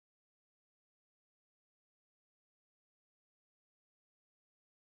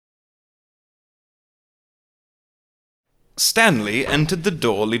Stanley entered the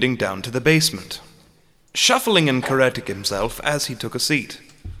door leading down to the basement, shuffling and correcting himself as he took a seat.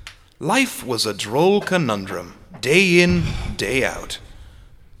 Life was a droll conundrum, day in, day out.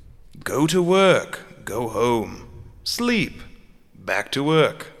 Go to work, go home, sleep, back to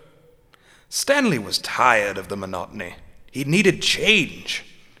work. Stanley was tired of the monotony. He needed change.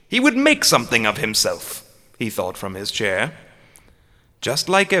 He would make something of himself, he thought from his chair. Just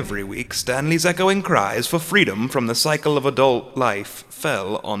like every week, Stanley's echoing cries for freedom from the cycle of adult life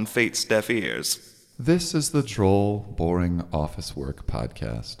fell on fate's deaf ears. This is the Droll, Boring Office Work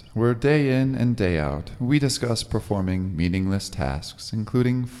podcast, where day in and day out, we discuss performing meaningless tasks,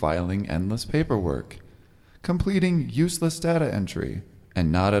 including filing endless paperwork, completing useless data entry,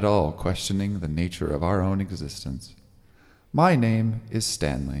 and not at all questioning the nature of our own existence. My name is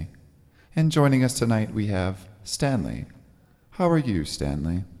Stanley, and joining us tonight we have Stanley. How are you,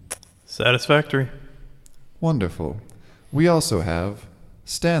 Stanley? Satisfactory. Wonderful. We also have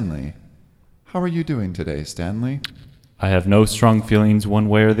Stanley. How are you doing today, Stanley? I have no strong feelings one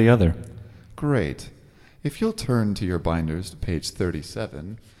way or the other. Great. If you'll turn to your binders to page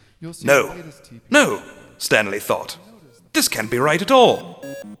 37, you'll see... No, Stanley thought. This can't be right at all.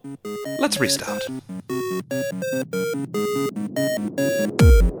 Let's restart.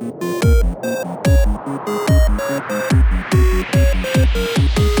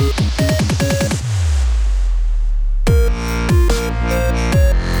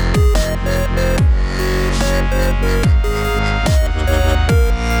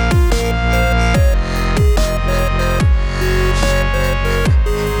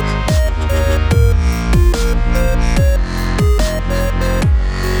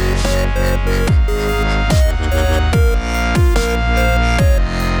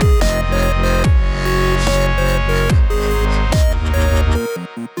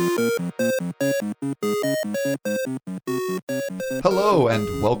 Hello,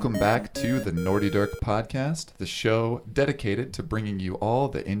 and welcome back to the Nordy Dirk podcast, the show dedicated to bringing you all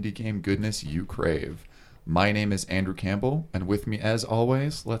the indie game goodness you crave. My name is Andrew Campbell, and with me, as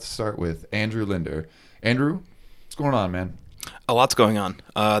always, let's start with Andrew Linder. Andrew, what's going on, man? A lot's going on.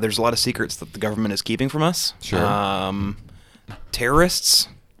 There's a lot of secrets that the government is keeping from us. Sure. Terrorists,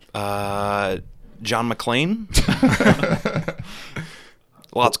 John McClane.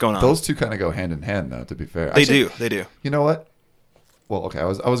 Lots going on. Those two kind of go hand in hand, though, to be fair. They do. You know what? Well, okay, I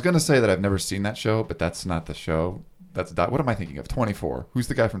was going to say that I've never seen that show, but that's not the show. What am I thinking of? 24. Who's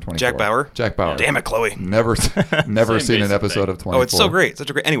the guy from 24? Jack Bauer. Jack Bauer. Damn it, Chloe. Never seen an episode of 24. Oh, it's so great. Such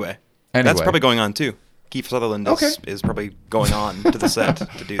a great... Anyway, that's probably going on, too. Keith Sutherland is probably going on to the set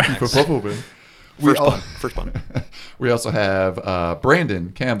to do next. First pun. We also have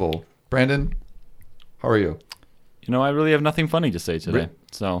Brandon Campbell. Brandon, how are you? You know, I really have nothing funny to say today.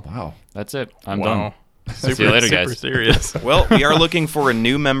 So, wow, that's it. I'm done. Super, see you later, super guys. Serious. Well, we are looking for a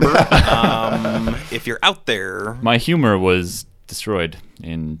new member. If you're out there... My humor was destroyed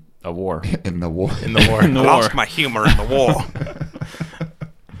in a war. In the war. I lost my humor in the war.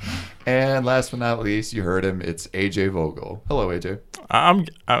 And last but not least, you heard him. It's AJ Vogel. Hello, AJ.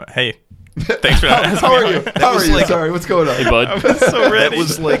 Hey. Thanks for that. How are you? How are you? Sorry, what's going on? Hey, bud. I was so ready. That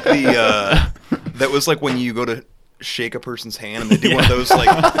was like that was like when you go to shake a person's hand and they do one of those like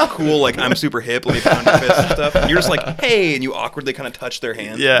cool like I'm super hip, let me pound your fist and stuff. And you're just like, hey, and you awkwardly kind of touch their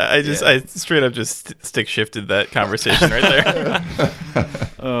hand. Yeah, I straight up just stick shifted that conversation right there.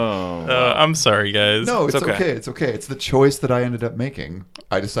 I'm sorry, guys. No, it's okay. It's okay. It's the choice that I ended up making.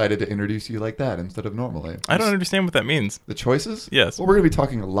 I decided to introduce you like that instead of normally. I don't understand what that means. The choices? Yes. Well, we're going to be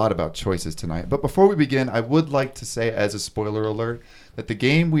talking a lot about choices tonight. But before we begin, I would like to say, as a spoiler alert, that the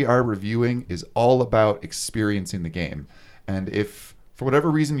game we are reviewing is all about experiencing the game. And if, for whatever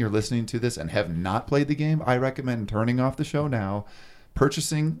reason, you're listening to this and have not played the game, I recommend turning off the show now,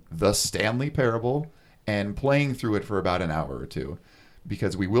 purchasing The Stanley Parable, and playing through it for about an hour or two.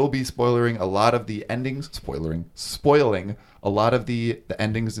 Because we will be spoiling a lot of the endings, spoiling a lot of the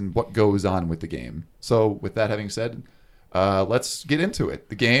endings and what goes on with the game. So with that having said, let's get into it.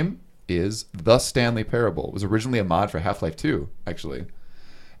 The game is The Stanley Parable. It was originally a mod for Half-Life 2, actually.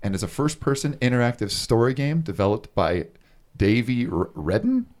 And is a first-person interactive story game developed by Davey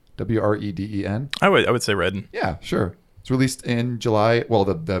Redden, W-R-E-D-E-N. I would say Redden. Yeah, sure. It's released in July. Well,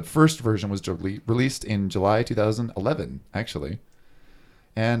 the first version was released in July 2011, actually.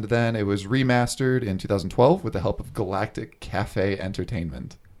 And then it was remastered in 2012 with the help of Galactic Cafe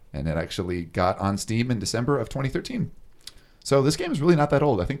Entertainment. And it actually got on Steam in December of 2013. So this game is really not that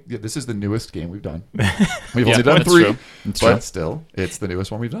old. I think this is the newest game we've done. We've Yeah, only done that's 3, true. That's but true. still, it's the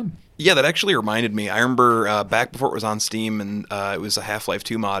newest one we've done. Yeah, that actually reminded me. I remember back before it was on Steam and it was a Half-Life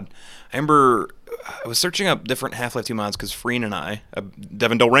 2 mod. I remember I was searching up different Half-Life 2 mods because Freen and I,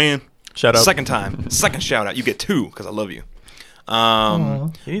 Devin Doran, Shout out. second shout out. You get 2 because I love you.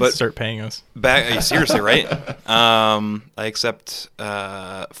 You need but to start paying us. back seriously, right? I accept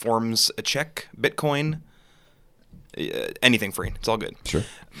forms a check, Bitcoin, anything free. It's all good. Sure.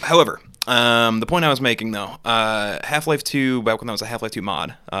 However, the point I was making though, Half-Life 2, back when that was a Half-Life 2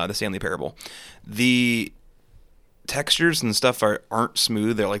 mod, the Stanley Parable, the textures and stuff aren't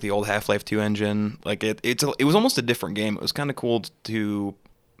smooth. They're like the old Half-Life 2 engine. Like it was almost a different game. It was kind of cool to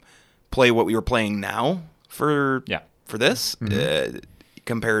play what we were playing now for this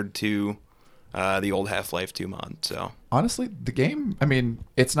compared to the old Half-Life 2 mod. So Honestly, the game, I mean,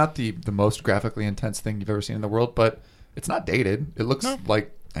 it's not the most graphically intense thing you've ever seen in the world, but it's not dated. It looks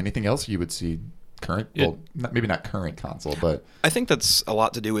like anything else you would see current, maybe not current console, but I think that's a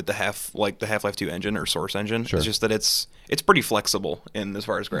lot to do with the Half-Life 2 engine or Source engine. Sure. It's just that it's pretty flexible in as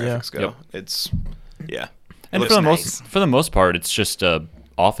far as graphics go. Yep. It's It And looks nice. for the most part, it's just a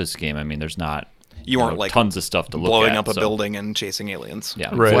office game. I mean, there's not You aren't like tons of stuff to look blowing at, up a so- building and chasing aliens. Yeah.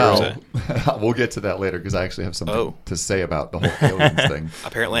 Right. well, we'll get to that later because I actually have something to say about the whole aliens thing.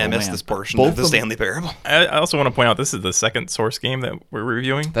 Apparently, I missed man. this portion Both of the of- Stanley Parable. I also want to point out this is the second Source game that we're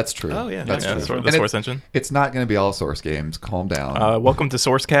reviewing. That's true. Oh, yeah. That's Yeah, true. the And Source engine. It's not going to be all Source games. Calm down. Welcome to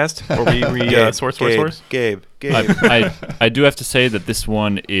Sourcecast, where we source. Gabe. I do have to say that this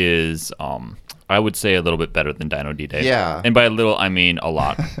one is, I would say, a little bit better than Dino D-Day. Yeah. And by a little, I mean a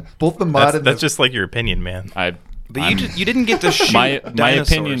lot. Both the mod and That's the, just like your opinion, man. But you didn't get to shoot my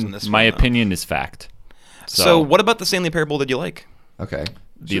dinosaurs in opinion. this My one, though. opinion is fact. So, what about the Stanley Parable did you like? Okay.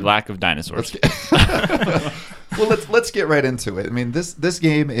 the lack of dinosaurs. Well, let's get right into it. I mean, this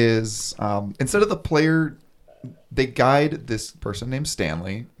game is instead of the player, they guide this person named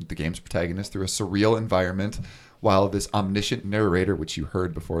Stanley, the game's protagonist, through a surreal environment, while this omniscient narrator, which you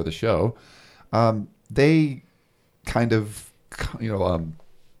heard before the show, they kind of,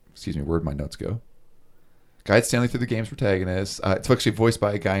 excuse me, where'd my notes go? Guide Stanley through the game's protagonist. It's actually voiced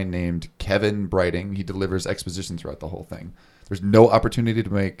by a guy named Kevin Brighting. He delivers exposition throughout the whole thing. There's no opportunity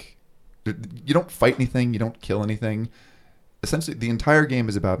to make... You don't fight anything. You don't kill anything. Essentially, the entire game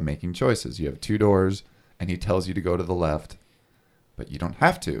is about making choices. You have two doors, and he tells you to go to the left, but you don't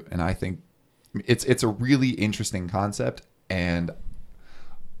have to. And I think it's a really interesting concept, and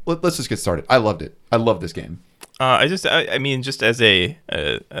let's just get started. I loved it. I love this game. I mean, just as a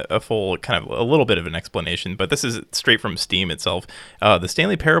full kind of a little bit of an explanation, but this is straight from Steam itself. The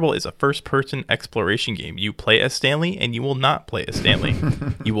Stanley Parable is a first-person exploration game. You play as Stanley, and you will not play as Stanley.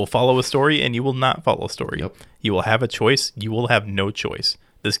 You will follow a story, and you will not follow a story. Yep. You will have a choice. You will have no choice.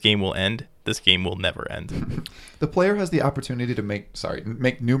 This game will end. This game will never end. The player has the opportunity to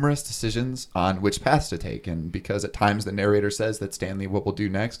make numerous decisions on which paths to take, and because at times the narrator says that Stanley what will do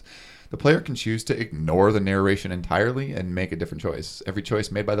next, the player can choose to ignore the narration entirely and make a different choice. Every choice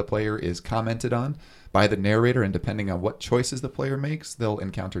made by the player is commented on by the narrator, and depending on what choices the player makes, they'll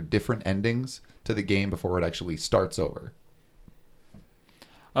encounter different endings to the game before it actually starts over.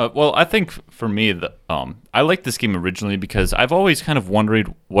 Well, I think for me, I liked this game originally because I've always kind of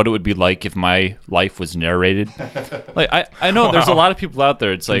wondered what it would be like if my life was narrated. Like I know there's a lot of people out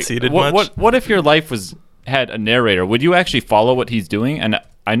there. It's like, Conceited much? what if your life had a narrator? Would you actually follow what he's doing? And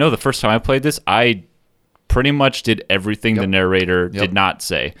I know the first time I played this, I pretty much did everything the narrator did not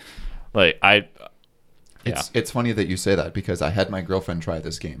say. Like It's funny that you say that because I had my girlfriend try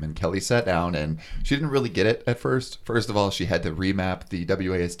this game, and Kelly sat down and she didn't really get it at first. First of all, she had to remap the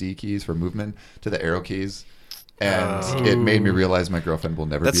WASD keys for movement to the arrow keys, and it made me realize my girlfriend will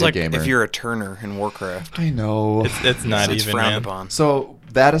never That's be a like gamer. if you're a Turner in Warcraft. I know. It's not It's even, frowned man. upon. So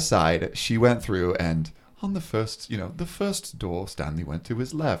that aside, she went through and on the first door Stanley went to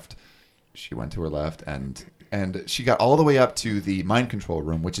his left. She went to her left and she got all the way up to the mind control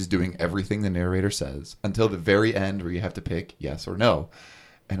room, which is doing everything the narrator says, until the very end where you have to pick yes or no.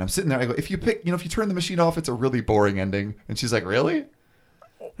 And I'm sitting there, I go, if you turn the machine off, it's a really boring ending. And she's like, really?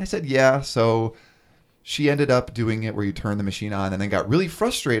 I said, yeah. So she ended up doing it where you turn the machine on and then got really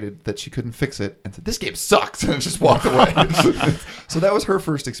frustrated that she couldn't fix it and said, this game sucks, and just walked away. So that was her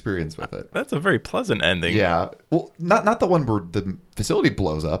first experience with it. That's a very pleasant ending. Yeah. Well, not the one where the facility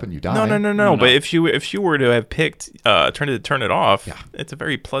blows up and you die. No. But if she were to have picked turn it off, Yeah. it's a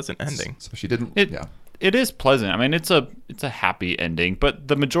very pleasant ending. So she didn't. It is pleasant. I mean, it's a happy ending, but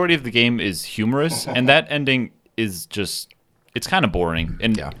the majority of the game is humorous, and that ending is just it's kind of boring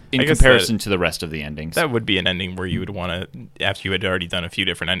in I guess comparison to the rest of the endings. That would be an ending where you would want to, after you had already done a few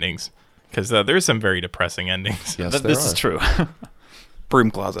different endings, because there's some very depressing endings. Yes, This is true.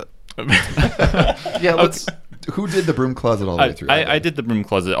 Broom closet. Yeah, let's. Who did the broom closet all the way through? I did the broom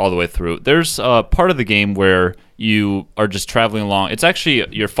closet all the way through. There's a part of the game where you are just traveling along. It's actually,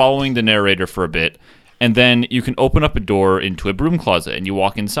 you're following the narrator for a bit, and then you can open up a door into a broom closet, and you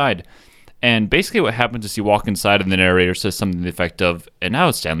walk inside. And basically what happens is you walk inside, and the narrator says something to the effect of, and now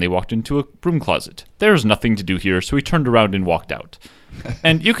Stanley walked into a broom closet. There's nothing to do here, so he turned around and walked out.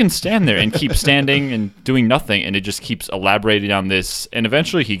 And you can stand there and keep standing and doing nothing, and it just keeps elaborating on this. And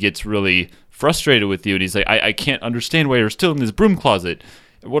eventually he gets really frustrated with you, and he's like, I can't understand why you're still in this broom closet.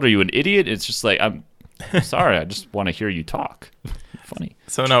 What are you, an idiot? It's just like, I'm sorry, I just want to hear you talk. Funny.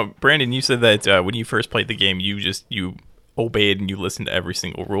 So now, Brandon, you said that when you first played the game, you obeyed and you listened to every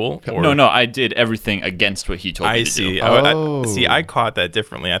single rule? Or? No, I did everything against what he told me to do. I caught that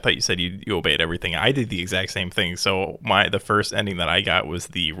differently. I thought you said you obeyed everything. I did the exact same thing. So the first ending that I got was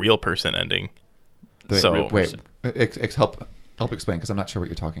the real person ending. Wait, help explain, because I'm not sure what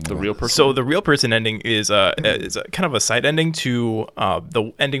you're talking about. The real person? So the real person ending is a kind of a side ending to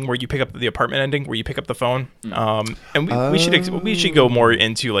the ending where you pick up the apartment ending, where you pick up the phone. And we should go more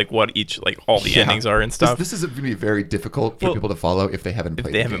into like what each all the endings are and stuff. This is going to be very difficult for people to follow if they haven't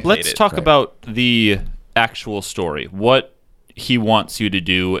played it. Let's talk about the actual story. What he wants you to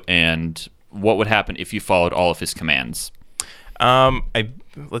do and what would happen if you followed all of his commands.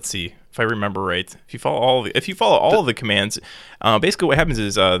 Let's see if I remember right. If you follow all of the commands, basically what happens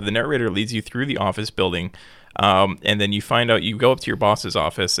is the narrator leads you through the office building, and then you find out, you go up to your boss's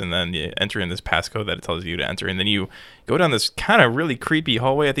office, and then you enter in this passcode that it tells you to enter, and then you go down this kind of really creepy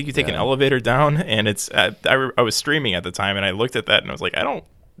hallway. I think you take an elevator down, and it's I was streaming at the time, and I looked at that and I was like,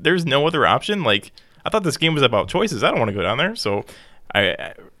 there's no other option. Like, I thought this game was about choices. I don't want to go down there, so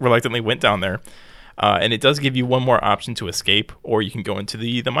I reluctantly went down there. And it does give you one more option to escape, or you can go into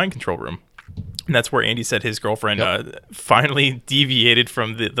the mind control room. And that's where Andy said his girlfriend finally deviated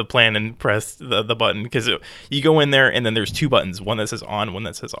from the plan and pressed the button, because you go in there and then there's two buttons, one that says on, one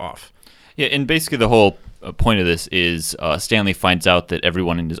that says off. Yeah, and basically the whole point of this is Stanley finds out that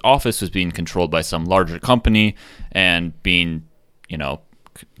everyone in his office was being controlled by some larger company and being,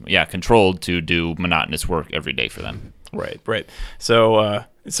 controlled to do monotonous work every day for them. Right.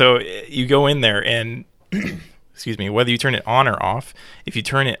 So you go in there and, excuse me, whether you turn it on or off, if you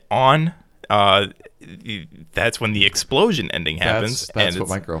turn it on, that's when the explosion ending happens. That's what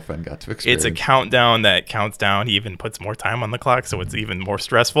my girlfriend got to experience. It's a countdown that counts down. He even puts more time on the clock, so it's even more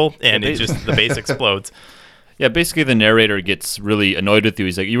stressful, and the base explodes. Yeah, basically the narrator gets really annoyed with you.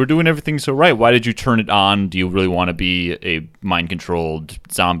 He's like, you were doing everything so right. Why did you turn it on? Do you really want to be a mind-controlled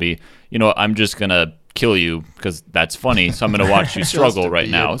zombie? I'm just going to kill you because that's funny, so I'm going to watch you struggle right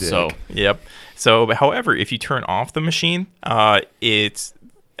now. So yep. So however, if you turn off the machine,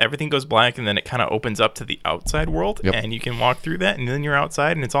 everything goes black, and then it kind of opens up to the outside world, and you can walk through that, and then you're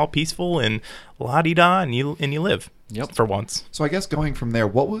outside, and it's all peaceful and la-di-da, and you live. Yep. For once. So I guess going from there,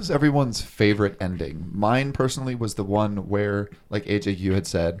 what was everyone's favorite ending? Mine personally was the one where, like AJ, you had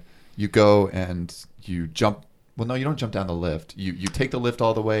said, you go and you jump. Well, no, you don't jump down the lift. You take the lift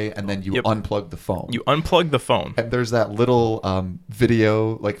all the way, and then you unplug the phone. You unplug the phone. And there's that little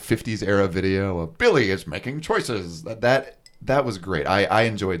video, like 50s era video of Billy is making choices. That was great. I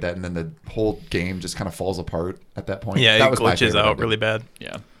enjoyed that. And then the whole game just kind of falls apart at that point. Yeah, that it glitches out really bad.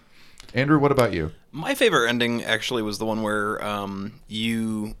 Yeah. Andrew, what about you? My favorite ending actually was the one where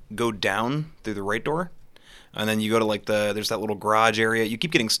you go down through the right door, and then you go to there's that little garage area. You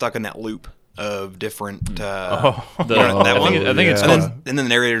keep getting stuck in that loop of different. That one. I think it's called. And then the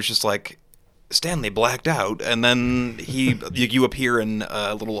narrator's just like, Stanley blacked out, and then you appear in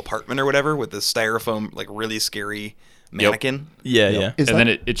a little apartment or whatever with this styrofoam, like really scary mannequin. Yep. Yeah. Then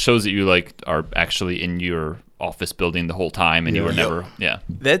it shows that you are actually in your office building the whole time, and you were never. Yeah.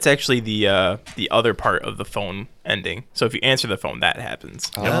 That's actually the other part of the phone ending. So if you answer the phone, that happens.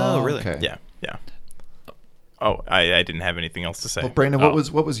 Oh, really? Okay. Yeah. Oh, I didn't have anything else to say. Well, Brandon,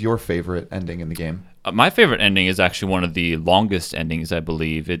 what was your favorite ending in the game? My favorite ending is actually one of the longest endings, I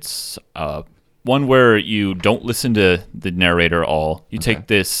believe. It's one where you don't listen to the narrator at all. You take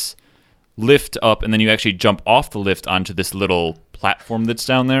this lift up, and then you actually jump off the lift onto this little platform that's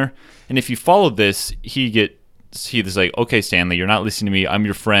down there. And if you follow this, he's like, okay, Stanley, you're not listening to me. I'm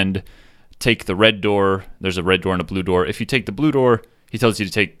your friend. Take the red door. There's a red door and a blue door. If you take the blue door, he tells you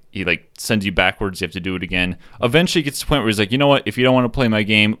to take. He sends you backwards. You have to do it again. Eventually, it gets to the point where he's like, you know what? If you don't want to play my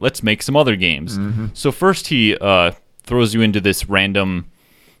game, let's make some other games. Mm-hmm. So first, he throws you into this random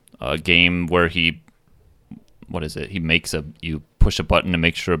game where he what is it? You push a button to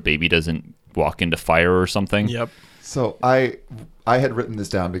make sure a baby doesn't walk into fire or something. Yep. So I had written this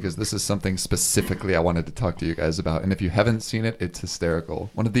down because this is something specifically I wanted to talk to you guys about. And if you haven't seen it, it's hysterical.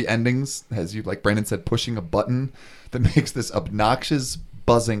 One of the endings has you, like Brandon said, pushing a button that makes this obnoxious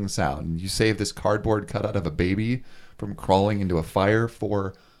buzzing sound. You save this cardboard cutout of a baby from crawling into a fire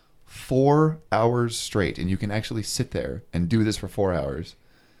for 4 hours straight. And you can actually sit there and do this for 4 hours.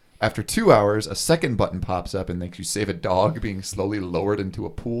 After 2 hours, a second button pops up and makes you save a dog being slowly lowered into a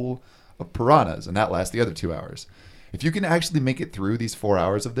pool of piranhas. And that lasts the other 2 hours. If you can actually make it through these 4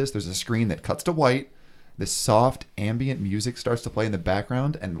 hours of this, there's a screen that cuts to white. This soft ambient music starts to play in the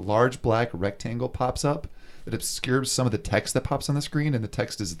background, and a large black rectangle pops up that obscures some of the text that pops on the screen. And the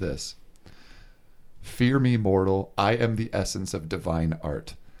text is this: "Fear me, mortal. I am the essence of divine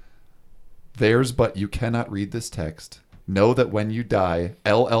art. There's but you cannot read this text. Know that when you die,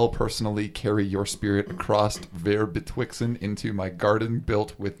 LL personally carry your spirit across ver betwixen into my garden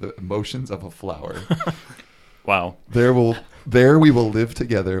built with the emotions of a flower." Wow. There we will live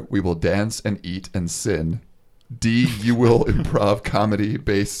together. We will dance and eat and sin. D, you will improv comedy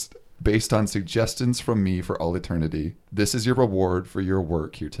based on suggestions from me for all eternity. This is your reward for your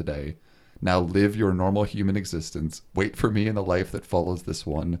work here today. Now live your normal human existence. Wait for me in the life that follows this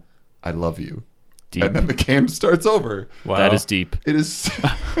one. I love you. Deep. And then the game starts over. Wow. That is deep. It is.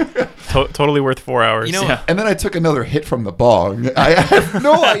 Totally worth 4 hours. You know, Yeah. And then I took another hit from the bong. I have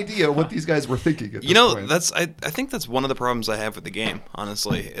no idea what these guys were thinking at this point. that's I think that's one of the problems I have with the game,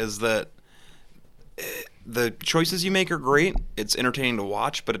 honestly, is that the choices you make are great. It's entertaining to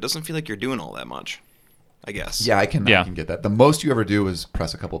watch, but it doesn't feel like you're doing all that much, I guess. Yeah, I can Yeah. get that. The most you ever do is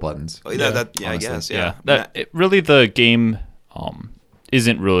press a couple buttons. I honestly. guess, Yeah. yeah. Really, the game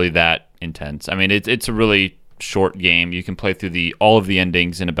isn't really that intense. I mean, it's a really short game. You can play through all of the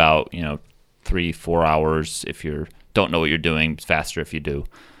endings in about 3-4 hours if you don't know what you're doing. It's faster if you do.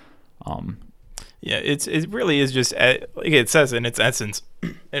 Yeah, it really is just like it says in its essence,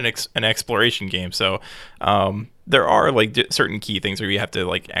 an exploration game. So there are like certain key things where you have to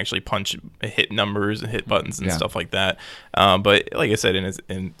like actually hit numbers and hit buttons and Yeah. stuff like that. But like I said,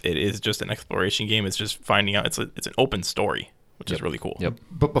 it is just an exploration game. It's just finding out. It's an open story, which is really cool. Yep.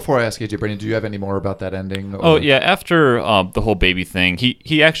 But before I ask AJ, Brandon, do you have any more about that ending? Oh yeah, after the whole baby thing,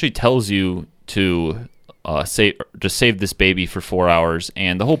 he actually tells you to save this baby for 4 hours,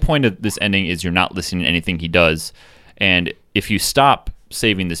 and the whole point of this ending is you're not listening to anything he does, and if you stop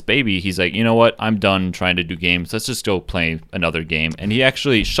saving this baby, he's like, you know what, I'm done trying to do games. Let's just go play another game, and he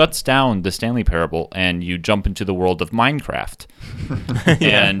actually shuts down the Stanley Parable, and you jump into the world of Minecraft,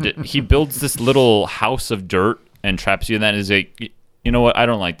 and he builds this little house of dirt and traps you in that. And he's like, you know what, I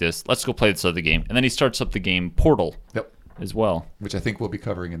don't like this. Let's go play this other game, and then he starts up the game Portal. Yep. As well. Which I think we'll be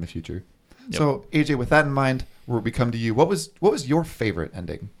covering in the future. Yep. So AJ, with that in mind, where we come to you, what was your favorite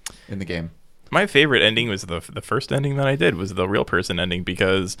ending in the game? My favorite ending was the first ending that I did was the real person ending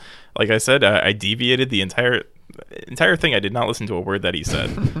because, like I said, I deviated the entire thing. I did not listen to a word that he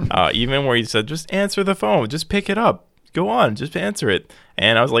said, even where he said, "Just answer the phone, just pick it up, go on, just answer it."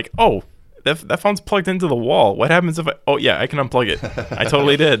 And I was like, "Oh, that phone's plugged into the wall. What happens if I? Oh yeah, I can unplug it. I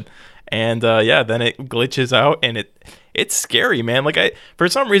totally did." And then it glitches out, and it's scary, man. Like for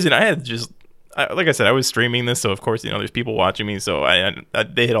some reason, I had just. Like I said, I was streaming this, so of course, there's people watching me. So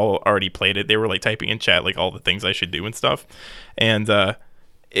they had all already played it. They were like typing in chat, like all the things I should do and stuff. And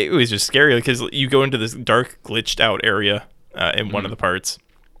it was just scary because you go into this dark, glitched out area in one of the parts,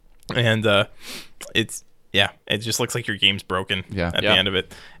 and it just looks like your game's broken at the end of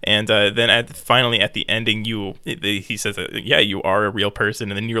it. And then finally at the ending, he says, you are a real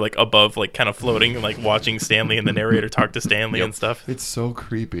person. And then you're like above, like kind of floating and like watching Stanley and the narrator talk to Stanley and stuff. It's so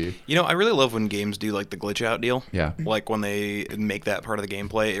creepy. I really love when games do like the glitch out deal. Yeah. Like when they make that part of the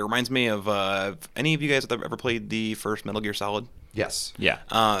gameplay. It reminds me of any of you guys that have ever played the first Metal Gear Solid? Yes. Yeah.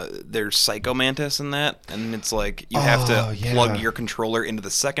 There's Psycho Mantis in that, and it's like you have to plug your controller into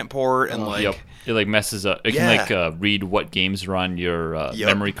the second port, and it like messes up. It can like read what games are on your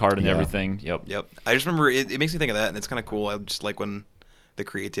memory card and everything. Yep. I just remember it makes me think of that, and it's kind of cool. I just like when the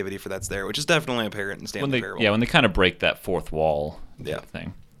creativity for that's there, which is definitely apparent in Stanley Parable. When they kind of break that fourth wall.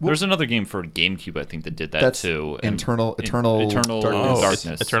 Thing. There's another game for GameCube, I think, that did that too. Eternal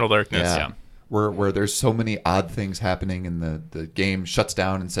Darkness. Eternal Darkness. Yeah. Where there's so many odd things happening, and the game shuts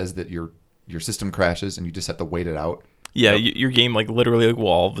down and says that your system crashes, and you just have to wait it out. Yeah, your game like literally will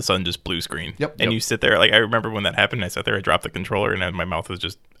all of a sudden just blue screen. Yep. And you sit there like I remember when that happened. I sat there, I dropped the controller, and my mouth was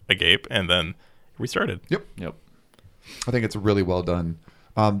just agape, and then restarted. Yep. I think it's really well done.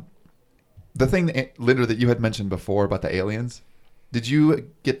 The thing, Linda, that you had mentioned before about the aliens, Did you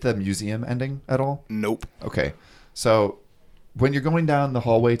get the museum ending at all? Nope. Okay. So when you're going down the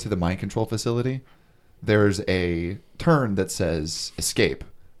hallway to the mind control facility, there's a turn that says escape.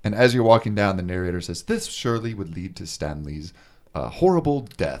 And as you're walking down, the narrator says, this surely would lead to Stanley's horrible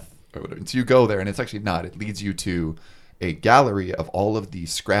death. Or whatever. And so you go there, and it's actually not. It leads you to a gallery of all of the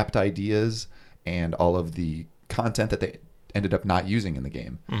scrapped ideas and all of the content that they ended up not using in the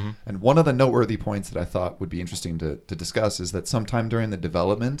game. Mm-hmm. And one of the noteworthy points that I thought would be interesting to discuss is that sometime during the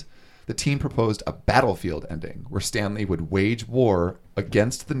development, the team proposed a battlefield ending where Stanley would wage war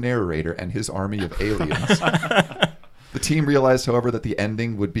against the narrator and his army of aliens. The team realized, however, that the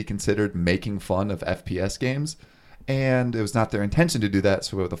ending would be considered making fun of FPS games, and it was not their intention to do that,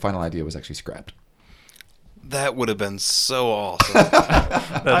 so the final idea was actually scrapped. That would have been so awesome.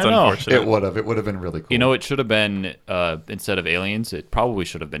 That's I know. unfortunate. It would have been really cool. You know, it should have been instead of aliens, it probably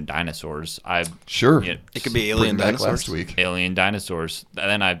should have been dinosaurs. Sure. Yeah, It could be alien Bring back dinosaurs. last week. alien dinosaurs.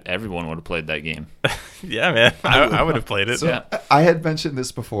 And then everyone would have played that game. Yeah, man. I would have played it. So Yeah. I had mentioned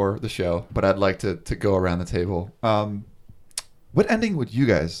this before the show, but I'd like to go around the table. What ending would you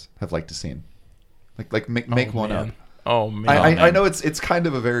guys have liked to seen? Make one up. Oh man. I know it's kind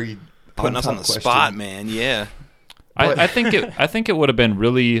of a very Putting us on the question. spot, man. Yeah. I think it would have been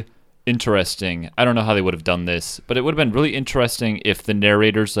really interesting. I don't know how they would have done this, but it would have been really interesting if the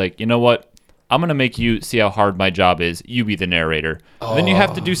narrator's like, you know what? I'm gonna make you see how hard my job is. You be the narrator. Then you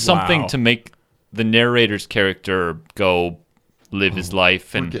have to do something wow. to make the narrator's character go live his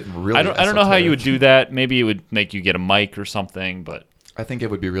life. And getting really I don't know how you would esoteric. do that. Maybe it would make you get a mic or something. But I think it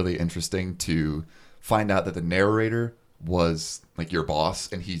would be really interesting to find out that the narrator was like your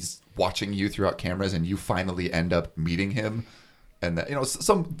boss and he's watching you throughout cameras and you finally end up meeting him, and that, you know,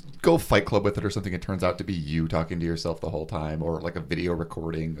 some go Fight Club with it or something. It turns out to be you talking to yourself the whole time, or like a video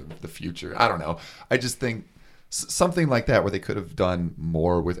recording of the future. I don't know. I just think something like that where they could have done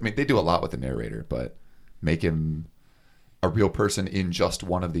more with. I mean, they do a lot with the narrator, but make him a real person in just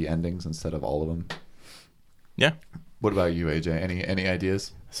one of the endings instead of all of them. Yeah. What about you, AJ? Any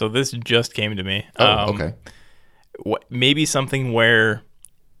ideas? So this just came to me. Okay. Maybe something where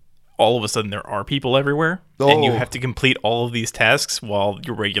all of a sudden there are people everywhere, and you Oh. have to complete all of these tasks while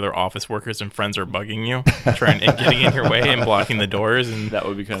your regular office workers and friends are bugging you, trying and getting in your way and blocking the doors and That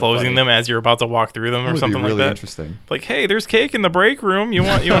would be kinda closing funny. them as you're about to walk through them, That or would something be really like that. interesting. Like, hey, there's cake in the break room. You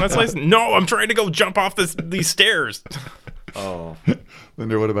want a slice? No, I'm trying to go jump off these stairs. oh,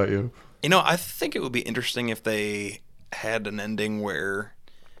 Linder, what about you? You know, I think it would be interesting if they had an ending where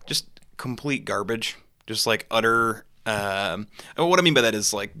just complete garbage, just like utter. What I mean by that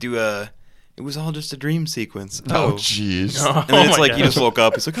is like it was all just a dream sequence. Oh, jeez. And then it's my like God. you just woke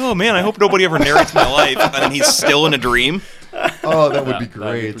up. It's like, oh man, I hope nobody ever narrates my life, and then he's still in a dream. Oh, that would be that'd be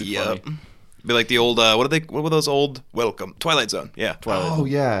great. pretty Yep. Be like the old what were those old Twilight Zone? Yeah, Oh,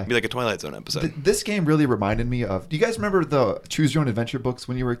 yeah. Be like a Twilight Zone episode. This game really reminded me of. Do you guys remember the Choose Your Own Adventure books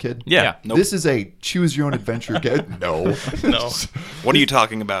when you were a kid? Yeah. Nope. This is a Choose Your Own Adventure game. No. No. What are you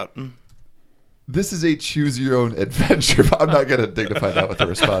talking about? This is a Choose Your Own Adventure. I'm not going to dignify that with a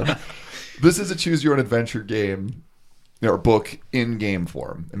response. This is a Choose Your Own Adventure game or book in game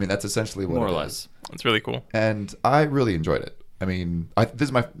form. I mean, that's essentially what more or it is. less. That's really cool. And I really enjoyed it. I mean,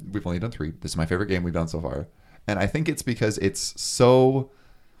 we've only done 3. This is my favorite game we've done so far. And I think it's because it's so,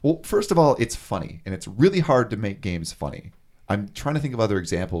 well, first of all, it's funny. And it's really hard to make games funny. I'm trying to think of other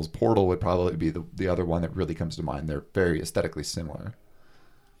examples. Portal would probably be the other one that really comes to mind. They're very aesthetically similar.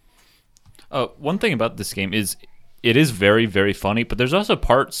 One thing about this game is it is very, very funny, but there's also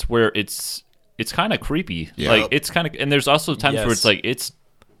parts where it's kind of creepy. Yeah. Like it's kind of, and there's also times where Yes. it's like it's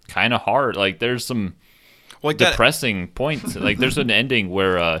kind of hard. Like there's some Like that. depressing points. Like there's an ending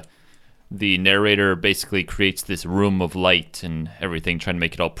where the narrator basically creates this room of light and everything, trying to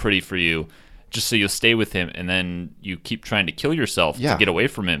make it all pretty for you, just so you'll stay with him, and then you keep trying to kill yourself Yeah. to get away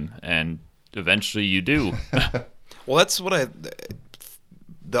from him, and eventually you do. Well, that's what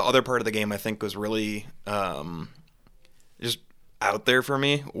the other part of the game I think was really just out there for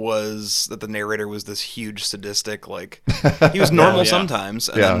me was that the narrator was this huge sadistic, like he was normal yeah. sometimes,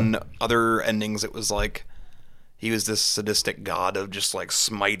 and Yeah. then other endings it was like he was this sadistic god of just like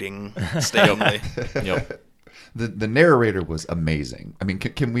smiting Stanley. Yep. The narrator was amazing. I mean,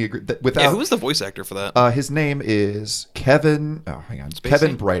 can we agree that without Yeah, who was the voice actor for that? his name is Kevin. Oh, hang on, Spacey?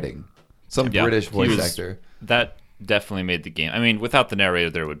 Kevin Brighting, some Yeah, British he voice was- actor. That definitely made the game. I mean, without the narrator,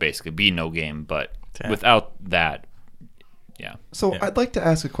 there would basically be no game. But Yeah. without that, yeah. So Yeah. I'd like to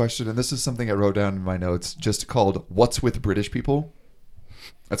ask a question, and this is something I wrote down in my notes, just called "What's with British people?"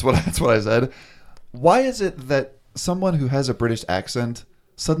 That's what I said. Why is it that someone who has a British accent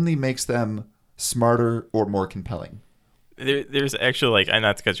suddenly makes them smarter or more compelling? there's actually like,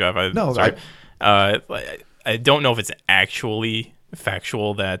 not to cut you off. No, sorry. I don't know if it's actually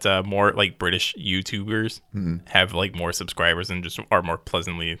factual that more like British YouTubers have like more subscribers and just are more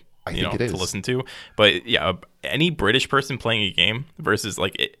pleasantly to listen to. But yeah, any British person playing a game versus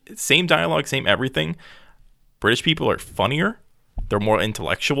like same dialogue, same everything. British people are funnier. They're more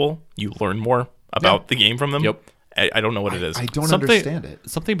intellectual. You learn more about the game from them. Yep. I don't know what it is. I don't understand it.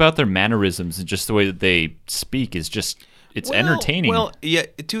 Something about their mannerisms and just the way that they speak is just entertaining. Well, yeah,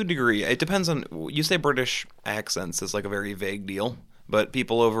 to a degree. It depends on, you say British accents is like a very vague deal, but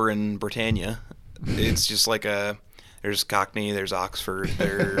people over in Britannia, it's just like there's Cockney, there's Oxford,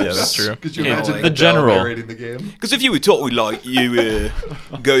 there's... Yeah, that's true. Could you Yeah, imagine the the general narrating the game? Because if you were talking like you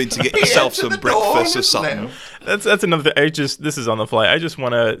were going to get yourself some breakfast or something... That's another thing. This is on the fly. I just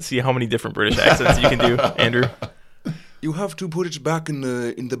want to see how many different British accents you can do, Andrew. You have to put it back in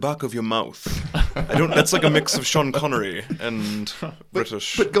the back of your mouth. That's like a mix of Sean Connery and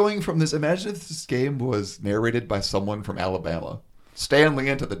British. But going from this, imagine if this game was narrated by someone from Alabama. Stanley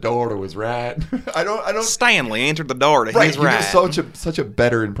entered the door to his right. I don't. Stanley entered the door to Right, his you right. do such a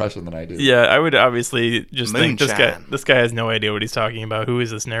better impression than I do. Yeah, I would obviously just think Moonshine. this guy has no idea what he's talking about. Who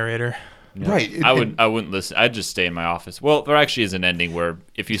is this narrator? Right. I wouldn't listen. I'd just stay in my office. Well, there actually is an ending where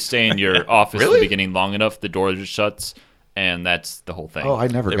if you stay in your office from the beginning long enough, the door just shuts, and that's the whole thing. Oh, I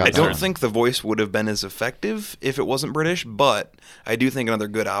never got I that. don't think the voice would have been as effective if it wasn't British, but I do think another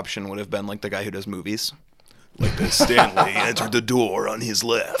good option would have been like the guy who does movies. Like the Stanley entered the door on his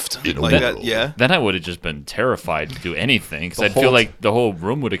left. Like that, yeah. Then I would have just been terrified to do anything because The I'd whole feel like the whole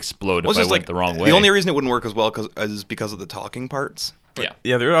room would explode Well, if it's I just went like the wrong way. The only reason it wouldn't work as well is because of the talking parts. yeah.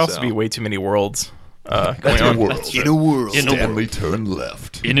 Yeah, there would also So. be way too many worlds going In a on. world. In a world, Stanley turned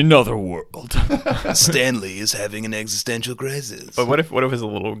left. In another world. Stanley is having an existential crisis. But what if it's a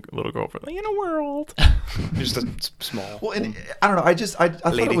little girlfriend? Like, in a world. Just a small. Well, and I don't know. I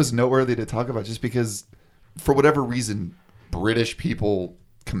thought Lady. it was noteworthy to talk about just because, for whatever reason, British people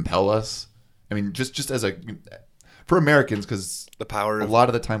compel us. I mean, just as for Americans, because The power a of lot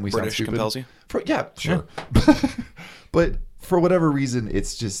of the time we sound British stupid. compels you? Yeah, sure. But for whatever reason,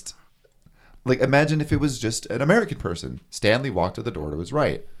 it's just like, imagine if it was just an American person. Stanley walked to the door to his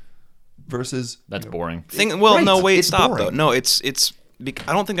right. Versus That's boring. Right, No, wait, it's stop boring. though. No, I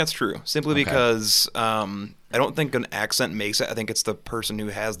don't think that's true. Simply because I don't think an accent makes it. I think it's the person who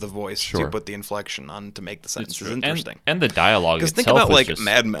has the voice Sure. to put the inflection on to make the It's sentences true. interesting. And the dialogue Because itself think about is like just,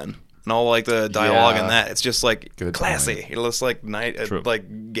 Mad Men and all like the dialogue Yeah. in that. It's just like Good classy. point. It looks like True.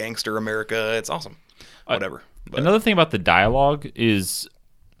 like gangster America. It's awesome. Whatever. But Another thing about the dialogue is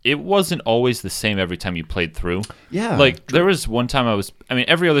it wasn't always the same every time you played through. Yeah. Like, there was one time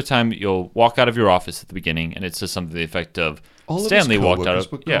every other time you'll walk out of your office at the beginning and it says something to the effect of All of his Stanley walked out coworkers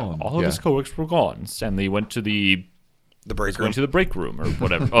of were gone. all of his coworkers were gone. Stanley went to the break room. went to the break room or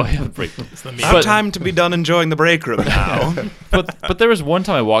whatever. Oh yeah, the break room. Have time to be done enjoying the break room now. But there was one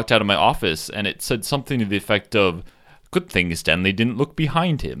time I walked out of my office and it said something to the effect of, "Good thing Stanley didn't look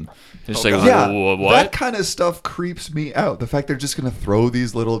behind him." It's like, Yeah, what? that kind of stuff creeps me out. The fact they're just going to throw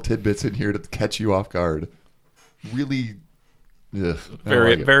these little tidbits in here to catch you off guard. Really, ugh, I don't Very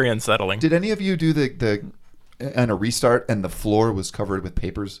like it. very unsettling. Did any of you do the and a restart and the floor was covered with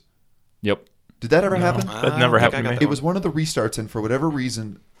papers? Yep. Did that ever happen? That never happened to me. It was one of the restarts, and for whatever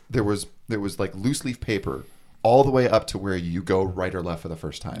reason, there was like loose leaf paper all the way up to where you go right or left for the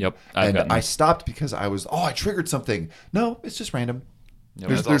first time. Yep, I've And gotten I that. stopped because I triggered something. No, it's just random.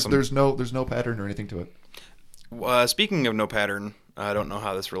 that's awesome. There's no pattern or anything to it. Speaking of no pattern, I don't know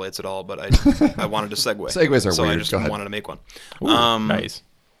how this relates at all, but I wanted to segue. Segues are so I weird. just Go ahead. wanted to make one. Nice.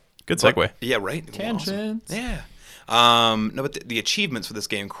 Good segue. Yeah, right. Tangents. Awesome. Yeah. No, but the achievements for this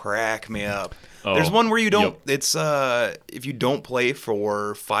game crack me up. Oh, There's one where you don't. yep. It's if you don't play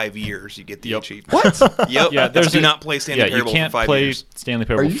for 5 years, you get the Yep. achievement. What? Yep. Yeah, That's do not play Stanley you Parable can't for 5 play years. Stanley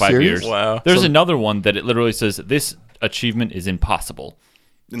Parable Are for you 5 serious? years. Wow. There's So- another one that it literally says this achievement is impossible.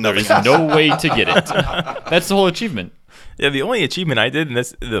 Nothing There's else. no way to get it. That's the whole achievement. Yeah, the only achievement I did, and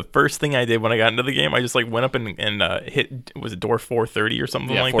the first thing I did when I got into the game, I just like went up and hit, was it door 430 or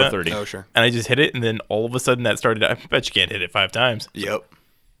something Yeah, like 430. that? Oh, sure. And I just hit it, and then all of a sudden that started. I bet you can't hit it 5 times. Yep.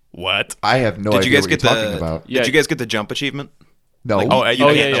 What? I have no Did idea you guys what get you're the? talking about. Yeah. Did you guys get the jump achievement? No. You Oh,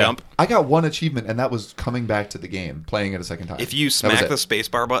 can't yeah. jump. I got one achievement, and that was coming back to the game, playing it a second time. If you That was smack it. the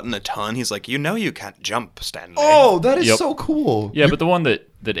spacebar button a ton, he's like, you can't jump, Stanley. Oh, that is Yep. so cool. Yeah, but the one that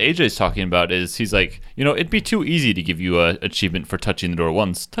AJ's talking about is he's like, it'd be too easy to give you a achievement for touching the door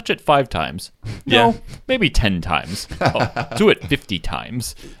once. Touch it 5 times. Yeah. No, maybe 10 times. Oh, do it 50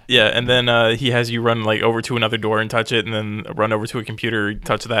 times. Yeah, and then he has you run like over to another door and touch it, and then run over to a computer,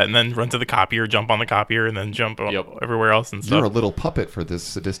 touch that, and then run to the copier, jump on the copier, and then jump everywhere else and You're a stuff. little puppet for this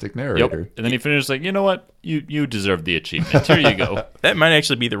sadistic Yep. narrator. And then he finishes like, you know what? You deserve the achievement. Here you go. That might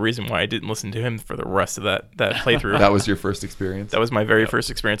actually be the reason why I didn't listen to him for the rest of that playthrough. That was your first experience? That was my very first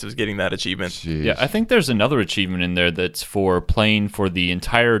experience was getting that achievement. Jeez. Yeah, I think there's another achievement in there that's for playing for the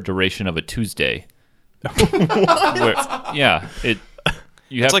entire duration of a Tuesday.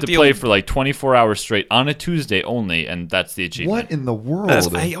 You have like to the play old- for like 24 hours straight on a Tuesday only, and that's the achievement. What in the world?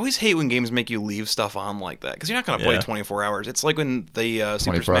 I always hate when games make you leave stuff on like that because you're not going to play Yeah. 24 hours. It's like when the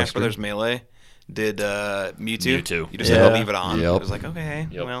Super 24 Smash hours Brothers Melee did Mewtwo. Mewtwo. You just had to Yeah. leave it on. Yep. It was like, okay,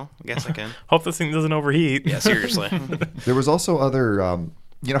 Yep. well, I guess I can. Hope this thing doesn't overheat. Yeah, seriously. There was also other,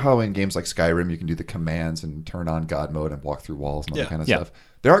 you know how in games like Skyrim you can do the commands and turn on God mode and walk through walls and all Yeah. that kind of Yeah. stuff.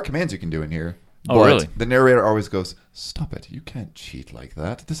 There are commands you can do in here. Oh, but really? The narrator always goes, "Stop it! You can't cheat like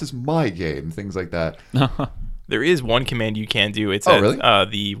that. This is my game." Things like that. There is one command you can do. It's Oh, really?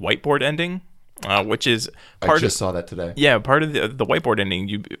 The whiteboard ending, which is I part just of saw that today. yeah, part of the whiteboard ending.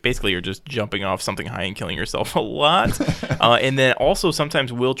 You basically are just jumping off something high and killing yourself a lot, and then also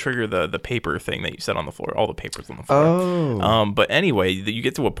sometimes will trigger the paper thing that you set on the floor, all the papers on the floor. Oh. But anyway, you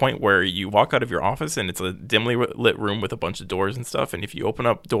get to a point where you walk out of your office and it's a dimly lit room with a bunch of doors and stuff. And if you open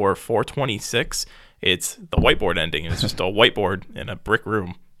up door 426, it's the whiteboard ending, and it's just a whiteboard in a brick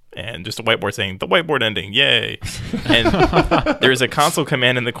room. And just a whiteboard saying the whiteboard ending, yay! And there's a console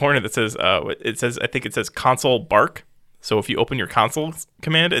command in the corner that says, I think it says console bark. So if you open your console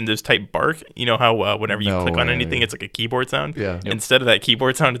command and just type bark, you know how whenever you No click on way. anything, it's like a keyboard sound. Yeah. Yep. Instead of that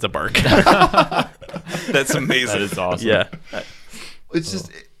keyboard sound, it's a bark. That's amazing. That is awesome. Yeah. It's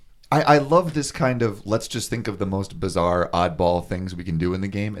just, I love this kind of, let's just think of the most bizarre, oddball things we can do in the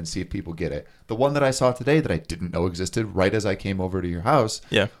game and see if people get it. The one that I saw today that I didn't know existed right as I came over to your house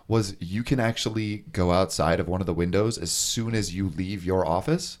Yeah. was you can actually go outside of one of the windows as soon as you leave your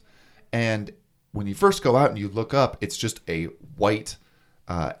office. And when you first go out and you look up, it's just a white,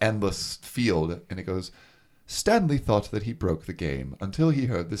 endless field. And it goes, Stanley thought that he broke the game until he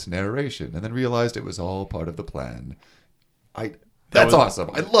heard this narration and then realized it was all part of the plan. That's was- awesome.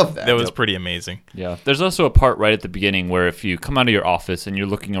 I love that. That was pretty amazing. Yeah. There's also a part right at the beginning where if you come out of your office and you're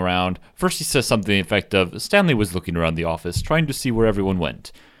looking around, first he says something to the effect of, Stanley was looking around the office trying to see where everyone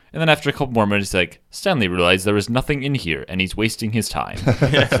went. And then after a couple more minutes, he's like, Stanley realized there was nothing in here and he's wasting his time.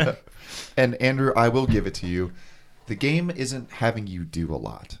 And Andrew, I will give it to you. The game isn't having you do a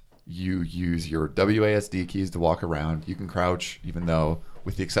lot. You use your WASD keys to walk around. You can crouch, even though,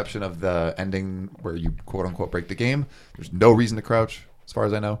 with the exception of the ending where you quote unquote break the game, there's no reason to crouch, as far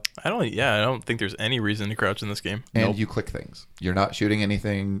as I know. I don't think there's any reason to crouch in this game. And you click things. You're not shooting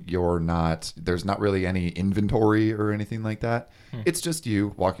anything. There's not really any inventory or anything like that. It's just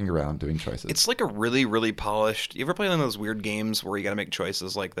you walking around doing choices. It's like a really, really polished. You ever play one of those weird games where you got to make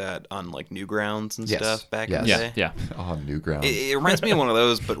choices like that on like Newgrounds and Yes. stuff back Yes. in the Yeah. day? Yeah. Oh, Newgrounds. It reminds me of one of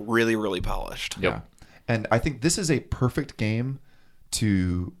those, but really, really polished. Yeah. And I think this is a perfect game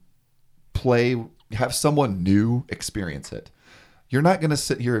to play, have someone new experience it. You're not going to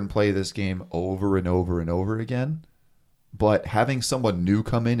sit here and play this game over and over and over again, but having someone new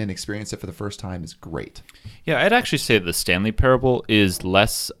come in and experience it for the first time is great. Yeah, I'd actually say the Stanley Parable is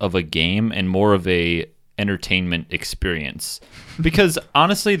less of a game and more of a entertainment experience. Because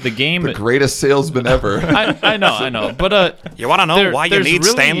honestly, the game The greatest salesman ever. I know, but You want to know why you there's need really-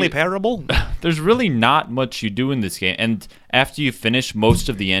 Stanley Parable? there's really not much you do in this game, and after you finish most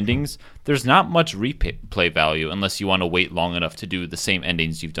of the endings, there's not much replay value unless you want to wait long enough to do the same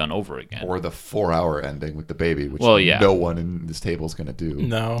endings you've done over again. Or the 4-hour ending with the baby, which Well, yeah. no one in this table is going to do.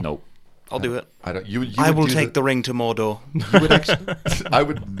 No. Nope. I'll do it. I don't. You I would will do take the ring to Mordor. You would actually. I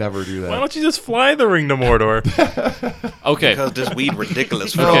would never do Why that. don't you just fly the ring to Mordor? Okay. Because this weed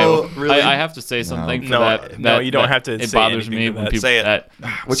ridiculous. No. Okay, Oh, well, really? I have to say something for No, that. no, that- you don't that have to It say bothers anything me to when that. people Say it. that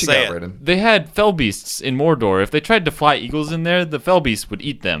What you Say got, it. Brayden? they had fell beasts in Mordor. If they tried to fly eagles in there, the fell beasts would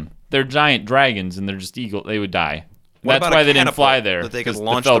eat them. They're giant dragons, and they're just eagle. They would die. What That's about why a they didn't catapult fly there. That they could 'cause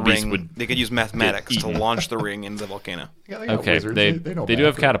launch fell the beasts ring. would- They could use mathematics to eaten. launch the ring into the volcano. Yeah, they got Okay, wizards. they know do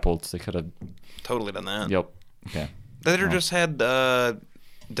have math. catapults. They could have. Totally done that. Yep. Okay. They just had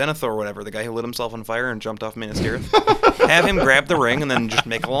Denethor or whatever, the guy who lit himself on fire and jumped off Minas Tirith. Have him grab the ring and then just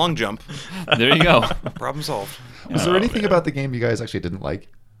make a long jump. There you go. Problem solved. Was there anything about the game you guys actually didn't like?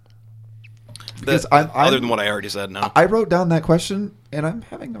 Because I'm other than what I already said, no. I wrote down that question, and I'm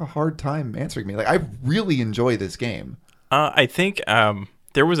having a hard time answering me. Like, I really enjoy this game. I think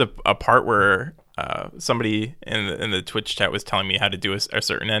there was a part where somebody in the Twitch chat was telling me how to do a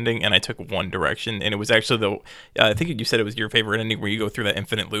certain ending, and I took one direction, and it was actually I think you said it was your favorite ending where you go through that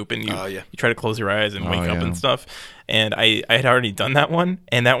infinite loop and you try to close your eyes and wake up and stuff. And I had already done that one,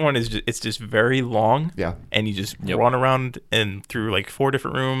 and that one is it's just very long. Yeah. And you just run around and through like 4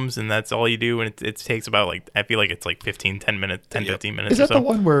 different rooms, and that's all you do, and it takes about like I feel like it's like 15 minutes. Is that the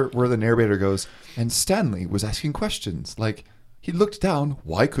one where the narrator goes, and Stanley was asking questions like, he looked down.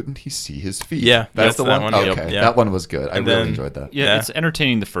 Why couldn't he see his feet? Yeah, that's the one. Okay, Yep. that one was good. I And really then- enjoyed that. Yeah, it's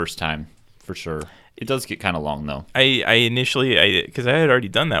entertaining the first time, for sure. It does get kind of long, though. I initially, because I had already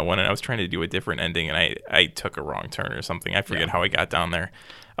done that one, and I was trying to do a different ending, and I took a wrong turn or something. I forget how I got down there.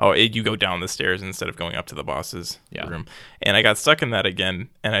 Oh, you go down the stairs instead of going up to the boss's room. And I got stuck in that again,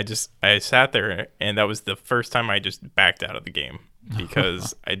 and I sat there, and that was the first time I just backed out of the game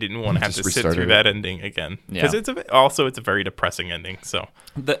because I didn't want to have to Just sit through restarted that ending again. Because it's a very depressing ending. So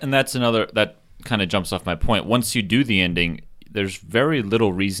And that's another, that kind of jumps off my point. Once you do the ending, there's very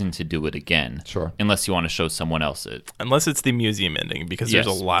little reason to do it again. Sure. Unless you want to show someone else it. unless it's the museum ending, because there's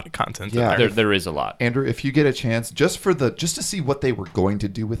a lot of content Yeah. in there. There is a lot. Andrew, if you get a chance, just to see what they were going to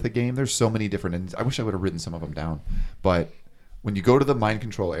do with the game, there's so many different endings. I wish I would have written some of them down. But when you go to the mind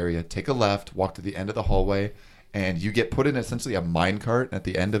control area, take a left, walk to the end of the hallway, and you get put in essentially a mine cart. At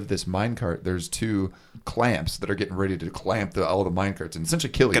the end of this mine cart, there's 2 clamps that are getting ready to clamp all the mine carts and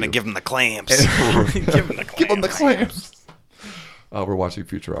essentially kill you. Gonna give him the clamps. Give them the clamps. We're watching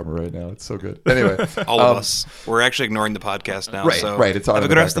Futurama right now. It's so good. Anyway, All of us. We're actually ignoring the podcast now. Right, so right, it's on have in a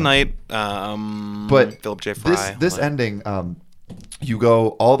good the rest of the night. but Philip J. Fry. this ending, you go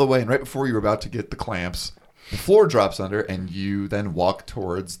all the way, and right before you're about to get the clamps, the floor drops under, and you then walk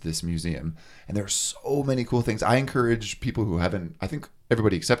towards this museum. And there are so many cool things. I encourage people who haven't, I think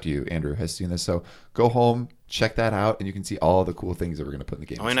everybody except you, Andrew, has seen this. So go home, check that out, and you can see all the cool things that we're going to put in the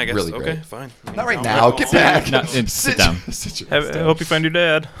game. I mean, It's I guess. really Okay, great. fine. Not right now. Get back. No, sit down. Sit your I ass down. hope you find your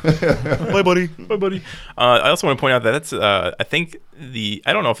dad. Bye, buddy. Bye, buddy. I also want to point out that that's, I think,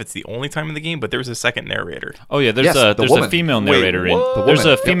 I don't know if it's the only time in the game, but there's a second narrator. Oh yeah, there's Yes, the there's woman. a female Wait, narrator what? The there's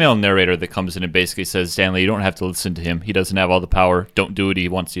woman, a yep. female narrator that comes in and basically says, Stanley, you don't have to listen to him. He doesn't have all the power. Don't do what he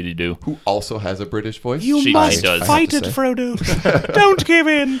wants you to do. Who also has a British voice. She must does. fight I it, have to Frodo. Don't give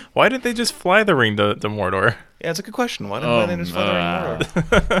in. Why didn't they just fly the ring to Mordor? Yeah, it's a good question. Why didn't they just fly the ring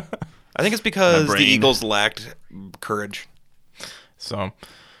Mordor? I think it's My because the brain. Eagles lacked courage. So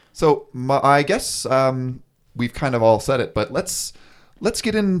I guess we've kind of all said it, but let's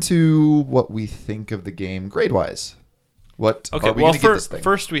get into what we think of the game grade-wise. What Okay, are we well, going to give this thing?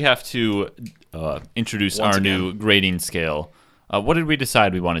 first we have to introduce Once our again. new grading scale. What did we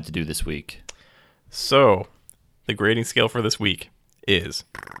decide we wanted to do this week? the grading scale for this week is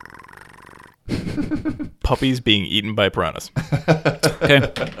puppies being eaten by piranhas. Okay,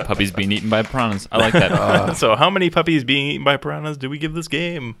 puppies being eaten by piranhas. I like that. So how many puppies being eaten by piranhas do we give this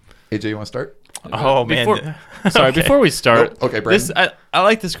game? AJ, you want to start? Oh, man. Before we start, Oh, okay, Brandon. I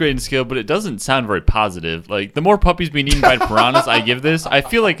like this grading scale, but it doesn't sound very positive. Like, the more puppies being eaten by piranhas I give this, I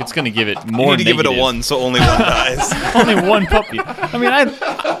feel like it's going to give it You more need to give it a negative. 1, so only 1 dies. Only one puppy. I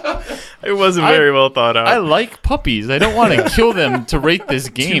mean, It wasn't very well thought out. I like puppies. I don't want to kill them to rate this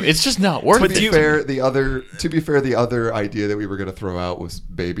game. It's just not worth To it. be fair, the other idea that we were going to throw out was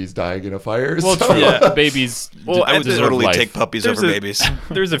babies dying in a fire. Well, so- true. Yeah. Babies Well, I I would would deserve totally life. take puppies There's over a- babies.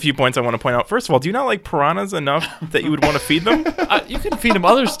 There's a few points I want to point out. First of all, do you not like piranhas enough that you would want to feed them? You can feed them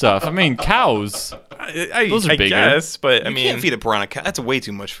other stuff. I mean, cows. Those are I bigger. guess, but I You mean, can't feed a piranha cat. That's way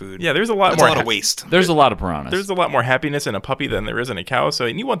too much food. yeah, there's a lot That's more. a lot of waste. There's a lot of piranhas. There's a lot more happiness in a puppy than there is in a cow. So,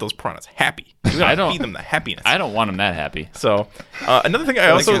 and you want those piranhas happy. You I gotta don't- feed them the happiness. I don't want them that happy. So, another thing I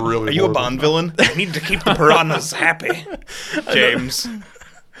also Like, really Are you a horrible. Bond villain? I need to keep the piranhas happy. James.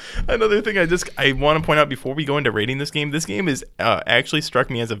 Another thing I want to point out before we go into rating this game is actually struck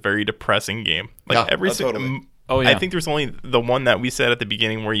me as a very depressing game. Like Yeah, totally. Oh, yeah. I think there's only the one that we said at the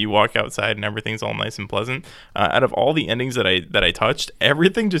beginning where you walk outside and everything's all nice and pleasant. Out of all the endings that I touched,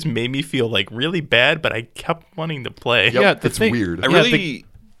 everything just made me feel like really bad, but I kept wanting to play. Yep, Yeah, the it's thing- weird.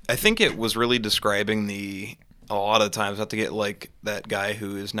 I think it was really describing a lot of times I have to get like that guy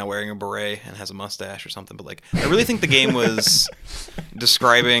who is now wearing a beret and has a mustache or something, but like I really think the game was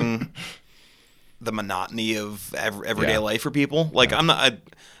describing the monotony of everyday Yeah. life for people. Like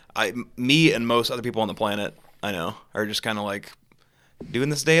me and most other people on the planet I know are just kind of like doing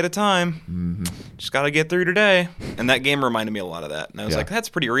this day at a time. Just got to get through today. And that game reminded me a lot of that. And I was Yeah. like, that's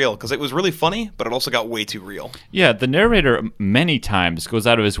pretty real, because it was really funny, but it also got way too real. Yeah, the narrator many times goes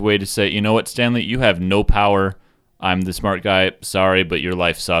out of his way to say, you know what, Stanley, you have no power. I'm the smart guy. Sorry, but your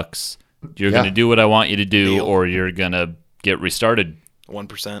life sucks. You're Yeah. going to do what I want you to do, Deal. or you're going to get restarted.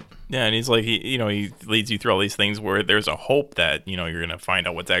 1%. Yeah, and he's like, he leads you through all these things where there's a hope that, you're going to find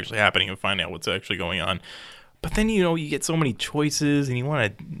out what's actually happening and find out what's actually going on. But then, you get so many choices and you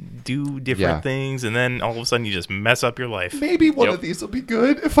want to do different Yeah. things, and then all of a sudden you just mess up your life. Maybe one Yep. of these will be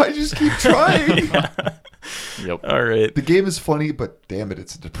good if I just keep trying. Yep. All right. The game is funny, but damn it,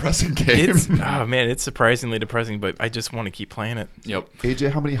 it's a depressing game. It's surprisingly depressing, but I just want to keep playing it. Yep.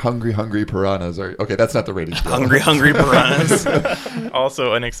 AJ, how many hungry piranhas are? Okay, that's not the rating scale. Hungry piranhas.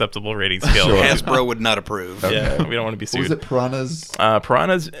 Also, an acceptable rating scale. Sure. Hasbro would not approve. Yeah, we don't want to be What was sued. it? Piranhas.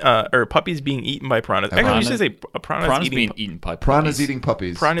 Piranhas, or puppies being eaten by piranhas. Actually, we should say piranhas, Piranhas eating being eaten by Piranhas puppies. eating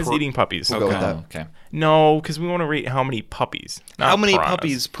puppies. piranhas eating puppies. We'll go with Okay. that. Okay. No, because we want to rate how many puppies. Not How many piranhas.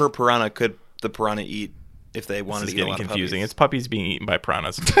 puppies per piranha could the piranha eat if they wanted This is to eat a getting lot confusing. of It's puppies being eaten by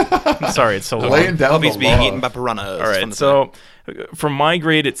piranhas. I'm sorry, it's so long. Laying down puppies the being law. eaten by piranhas. All right, so from my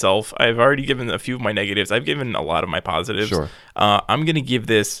grade itself, I've already given a few of my negatives. I've given a lot of my positives. Sure. I'm going to give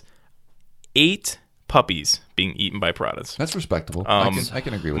this 8 puppies being eaten by piranhas. That's respectable. Um, I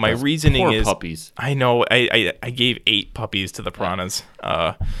can agree with My that. reasoning Poor is puppies. I know I gave 8 puppies to the piranhas,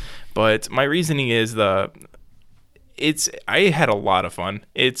 but my reasoning is I had a lot of fun.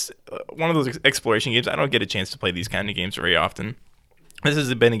 It's one of those exploration games. I don't get a chance to play these kind of games very often. This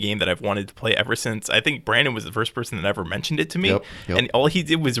has been a game that I've wanted to play ever since. I think Brandon was the first person that ever mentioned it to me. Yep. And all he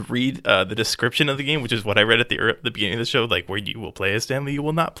did was read the description of the game, which is what I read at the beginning of the show, like where you will play as Stanley, you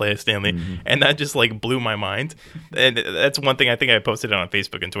will not play as Stanley. And that just like blew my mind. And that's one thing I think I posted on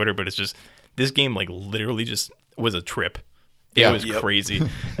Facebook and Twitter, but it's just this game like literally just was a trip. It Yeah. was Yep. crazy. Oh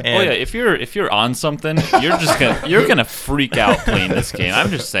And yeah, if you're on something, you're gonna freak out playing this game. I'm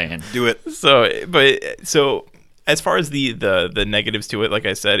just saying. do it. So as far as the negatives to it, like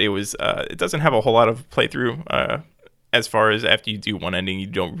I said, it doesn't have a whole lot of playthrough. As far as after you do one ending, you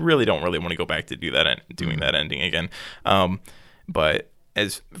don't really want to go back to doing that ending again. But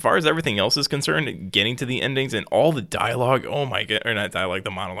as far as everything else is concerned, getting to the endings and all the dialogue, oh my god, or not dialogue,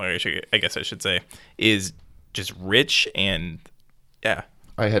 the monologue, I guess I should say, is just rich and yeah.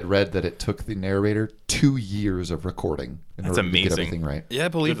 I had read that it took the narrator 2 years of recording in That's order to get amazing. everything right. Yeah, I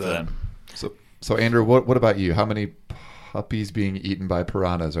believe Good for that. them. So Andrew, what about you? How many puppies being eaten by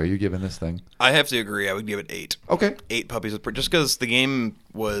piranhas are you giving this thing? I have to agree. I would give it 8. Okay. 8 puppies, just because the game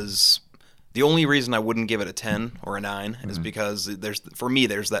was. The only reason I wouldn't give it a 10 or a 9 is because there's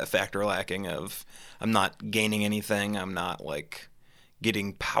that factor lacking of I'm not gaining anything. I'm not like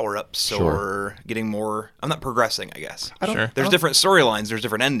getting power ups Sure. or getting more. I'm not progressing, I guess. Sure. There's different storylines. There's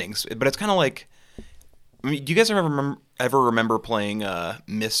different endings, but it's kind of like. I mean, do you guys ever remember playing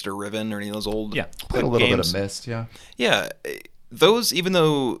Myst or Riven or any of those old Yeah. Played a little games? bit of Myst, yeah. Yeah, those, even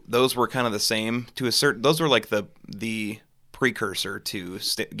though those were kind of the same to a certain, those were like the precursor to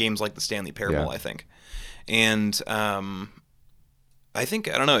games like the Stanley Parable, Yeah. I think. And I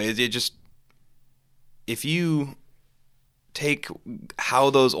think, I don't know, it just, if you take how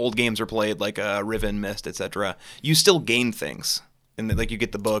those old games are played, like Riven, Myst, etc., you still gain things. And like you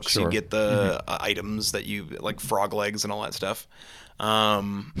get the books, Sure. you get the items that you like, frog legs and all that stuff.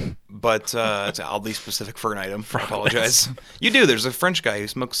 But it's oddly specific for an item. I apologize. You do. There's a French guy who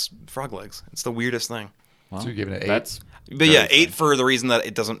smokes frog legs. It's the weirdest thing. So you're giving it 8? That's But yeah, 8 for the reason that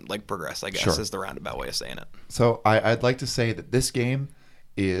it doesn't like progress, I guess, Sure. is the roundabout way of saying it. So I'd like to say that this game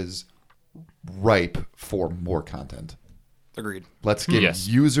is ripe for more content. Agreed. Let's get Yes.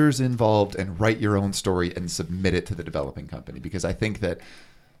 users involved and write your own story and submit it to the developing company, because I think that,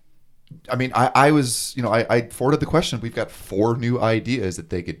 I mean, I was, I forwarded the question. We've got 4 new ideas that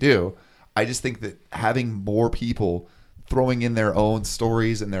they could do. I just think that having more people throwing in their own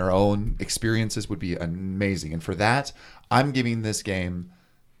stories and their own experiences would be amazing. And for that, I'm giving this game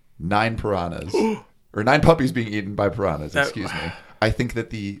 9 piranhas or 9 puppies being eaten by piranhas. Excuse me. I think that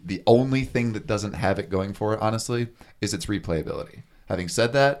the only thing that doesn't have it going for it, honestly, is its replayability. Having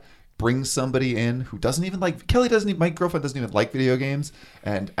said that, bring somebody in who doesn't even like Kelly doesn't even, my girlfriend doesn't even like video games,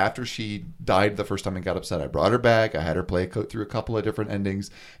 and after she died the first time and got upset, I brought her back. I had her play through a couple of different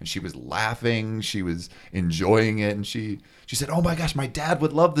endings, and she was laughing, she was enjoying it, and she said, "Oh my gosh, my dad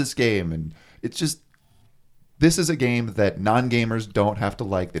would love this game." And it's just, this is a game that non-gamers don't have to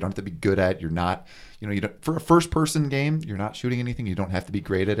like. They don't have to be good at. You're not, you don't, for a first-person game, you're not shooting anything. You don't have to be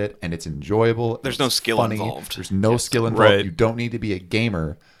great at it, and it's enjoyable. There's it's no skill funny. involved. There's no skill involved. Right. You don't need to be a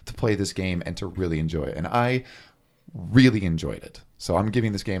gamer to play this game and to really enjoy it. And I really enjoyed it. So I'm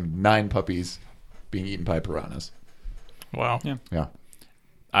giving this game 9 puppies being eaten by piranhas. Wow. Yeah.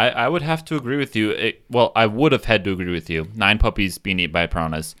 I would have to agree with you. I would have had to agree with you. 9 puppies being eaten by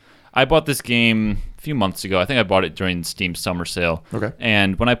piranhas. I bought this game a few months ago. I think I bought it during Steam summer sale. Okay.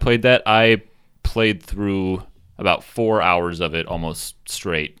 And when I played that, I played through about 4 hours of it almost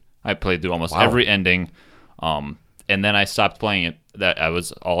straight. I played through almost every ending. And then I stopped playing it. That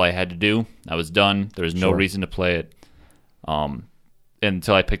was all I had to do. I was done. There was no reason to play it.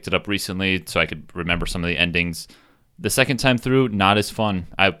 Until I picked it up recently so I could remember some of the endings. The second time through, not as fun.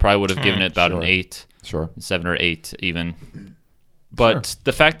 I probably would have given it about an 8. Sure. 7 or 8 even. But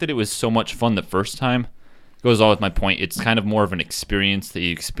the fact that it was so much fun the first time goes all with my point. It's kind of more of an experience that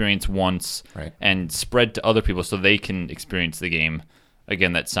you experience once and spread to other people so they can experience the game.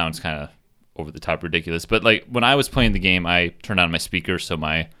 Again, that sounds kind of over the top ridiculous. But like when I was playing the game, I turned on my speaker so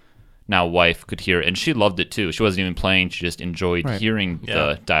my now wife could hear it, and she loved it too. She wasn't even playing; she just enjoyed hearing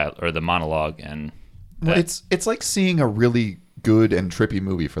the the monologue. And well, it's like seeing a really good and trippy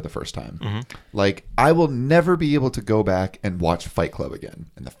movie for the first time. Mm-hmm. Like I will never be able to go back and watch Fight Club again.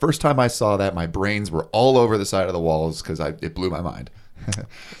 And the first time I saw that, my brains were all over the side of the walls because it blew my mind.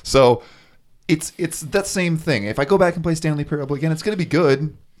 So it's that same thing. If I go back and play Stanley Parable again, it's going to be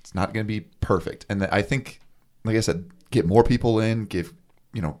good. It's not going to be perfect. And I think, like I said, get more people in.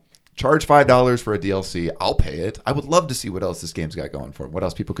 Charge $5 for a DLC. I'll pay it. I would love to see what else this game's got going for it. What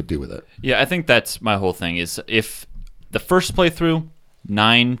else people could do with it. Yeah, I think that's my whole thing. Is if the first playthrough,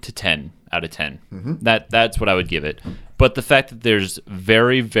 9 to 10 out of 10. Mm-hmm. That's what I would give it. But the fact that there's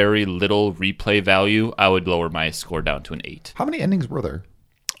very, very little replay value, I would lower my score down to an 8. How many endings were there?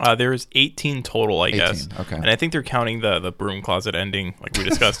 There's 18 total, I guess. Okay. And I think they're counting the broom closet ending, like we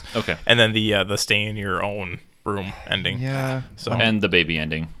discussed. Okay. And then the stay in your own room ending. Yeah. So and the baby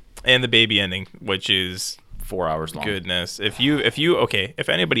ending. And the baby ending, which is 4 hours long. Goodness. If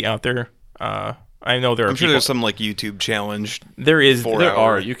anybody out there, I know there are. I'm sure there's some like YouTube challenge. There is. There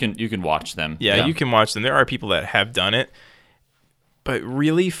are. You can watch them. Yeah, you can watch them. There are people that have done it. But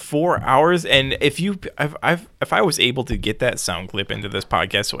really, 4 hours, and if I was able to get that sound clip into this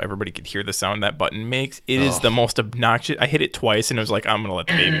podcast so everybody could hear the sound that button makes, it is the most obnoxious. I hit it twice, and it was like, I'm gonna let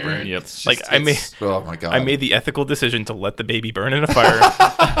the baby burn. Yep. Oh my god. I made the ethical decision to let the baby burn in a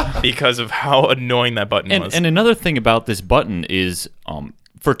fire because of how annoying that button was. And another thing about this button is,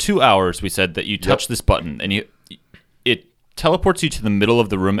 for 2 hours, we said that you touch this button, and it teleports you to the middle of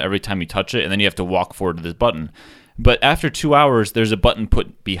the room every time you touch it, and then you have to walk forward to this button. But after 2 hours, there's a button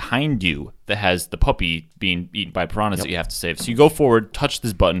put behind you that has the puppy being eaten by piranhas that you have to save. So you go forward, touch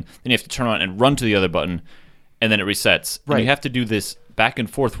this button, then you have to turn on and run to the other button, and then it resets. Right. And you have to do this back and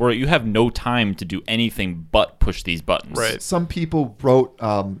forth where you have no time to do anything but push these buttons. Right. Some people wrote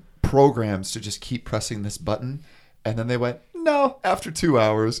programs to just keep pressing this button, and then they went, no, after 2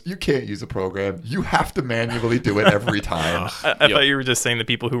 hours, you can't use a program. You have to manually do it every time. I thought you were just saying the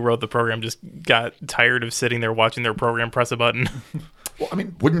people who wrote the program just got tired of sitting there watching their program press a button. Well, I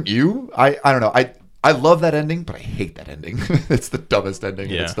mean, wouldn't you? I don't know. I love that ending, but I hate that ending. It's the dumbest ending,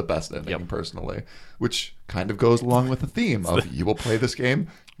 and it's the best ending, personally. Which kind of goes along with the theme of you will play this game,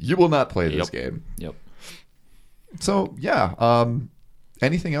 you will not play this game. Yep. So, yeah.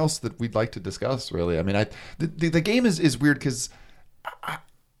 Anything else that we'd like to discuss, really? I mean, the game is weird because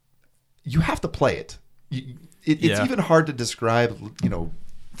you have to play it. It's even hard to describe,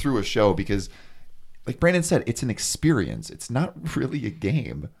 through a show because, like Brandon said, it's an experience. It's not really a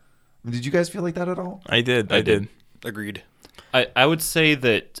game. Did you guys feel like that at all? I did. Agreed. I would say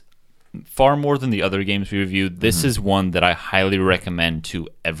that far more than the other games we reviewed, this is one that I highly recommend to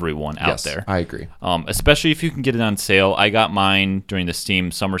everyone out there. I agree. Especially if you can get it on sale. I got mine during the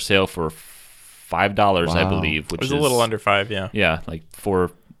Steam summer sale for $5, I believe. Which it was a little under $5, yeah. Yeah, like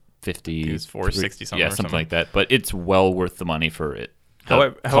 $4.50. It was $4.60 something. Yeah, something like that. But it's well worth the money for it.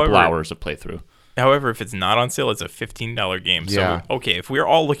 However, couple hours of playthrough. However, if it's not on sale, it's a $15 game. Yeah. So, okay, if we're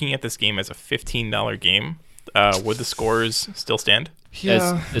all looking at this game as a $15 game, would the scores still stand?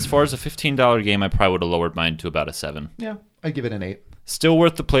 Yeah. As far as a $15 game, I probably would have lowered mine to about a 7. Yeah, I'd give it an 8. Still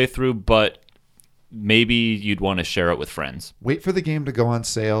worth the playthrough, but maybe you'd want to share it with friends. Wait for the game to go on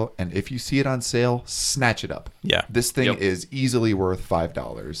sale, and if you see it on sale, snatch it up. Yeah. This thing is easily worth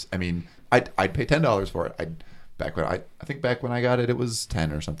 $5. I mean, I'd pay $10 for it. I think back when I got it, it was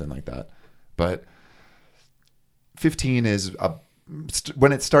 10 or something like that. But 15 is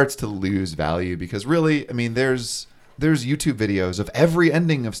when it starts to lose value because really, I mean, there's YouTube videos of every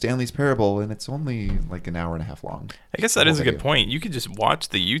ending of Stanley's Parable, and it's only like an hour and a half long. I guess that is a good point. You could just watch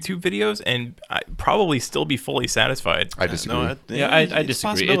the YouTube videos and probably still be fully satisfied. I disagree. I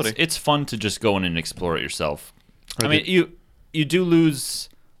disagree. It's fun to just go in and explore it yourself. I mean, you do lose,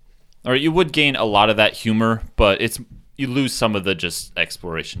 or you would gain a lot of that humor, but you lose some of the just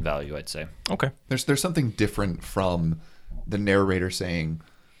exploration value, I'd say. Okay. There's something different from the narrator saying,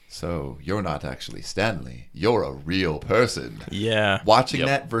 "So you're not actually Stanley. You're a real person." Yeah. Watching Yep.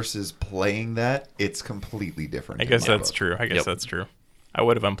 that versus playing that, it's completely different. I in guess my that's book. true. I guess Yep. that's true. I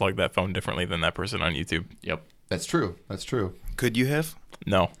would have unplugged that phone differently than that person on YouTube. Yep. That's true. That's true. Could you have?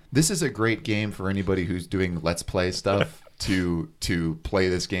 No. This is a great game for anybody who's doing Let's Play stuff to play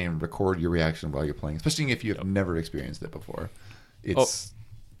this game, record your reaction while you're playing, especially if you have never experienced it before. It's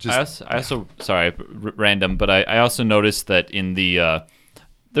just I also sorry, random, but I also noticed that in the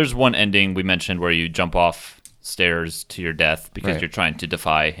there's one ending we mentioned where you jump off stairs to your death because Right. you're trying to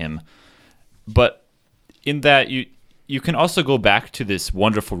defy him. But in that you can also go back to this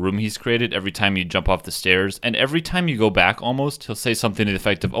wonderful room he's created every time you jump off the stairs, and every time you go back almost he'll say something to the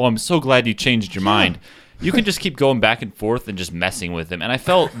effect of, "Oh, I'm so glad you changed your mind." You can just keep going back and forth and just messing with him. And I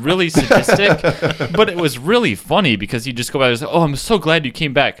felt really sadistic, but it was really funny because you just go back and say, "Oh, I'm so glad you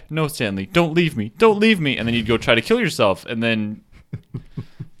came back. No, Stanley, don't leave me. Don't leave me." And then you'd go try to kill yourself. And then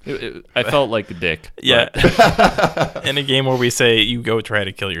I felt like a dick. Yeah. In a game where we say you go try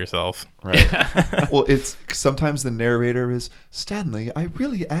to kill yourself. right. Well, it's sometimes the narrator is, "Stanley, I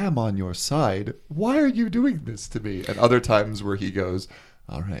really am on your side. Why are you doing this to me?" And other times where he goes,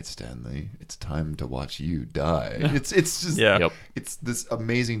 "All right, Stanley, it's time to watch you die." It's just Yeah. Yep. it's this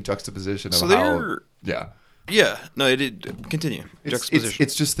amazing juxtaposition of So how they're- yeah. Yeah. No, it did. Continue. Juxtaposition.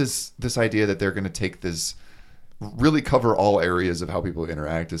 It's just this idea that they're going to take this, really cover all areas of how people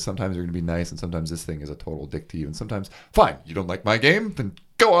interact. Is sometimes they're going to be nice, and sometimes this thing is a total dick to you, and sometimes, fine, you don't like my game, then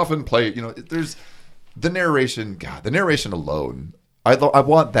go off and play it. You know, there's the narration. God, the narration alone. I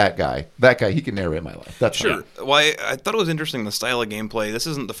want that guy. That guy, he can narrate my life. That's Sure. Well, I thought it was interesting the style of gameplay. This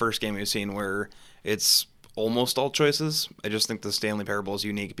isn't the first game we've seen where it's almost all choices. I just think the Stanley Parable is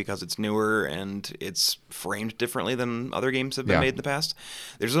unique because it's newer and it's framed differently than other games have been Yeah. made in the past.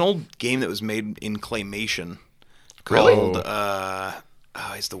 There's an old game that was made in claymation Really? called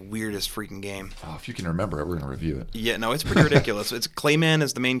it's the weirdest freaking game. Oh, if you can remember it, we're going to review it. Yeah, no, it's pretty ridiculous. It's Clayman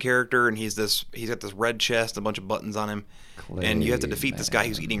is the main character, and he's got this red chest, a bunch of buttons on him, and you have to defeat this guy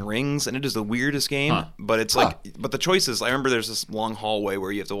who's eating rings, and it is the weirdest game. But it's but the choices. I remember there's this long hallway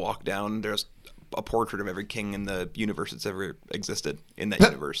where you have to walk down. There's a portrait of every king in the universe that's ever existed in that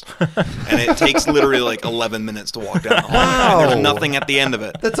universe, and it takes literally like 11 minutes to walk down the hallway. Wow. And there's nothing at the end of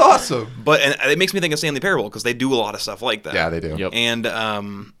it. That's awesome. But and it makes me think of Stanley Parable because they do a lot of stuff like that. Yeah, they do. Yep. And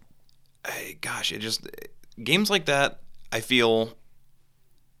it just games like that, I feel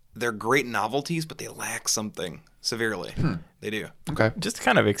they're great novelties, but they lack something severely. They do. Okay. Just to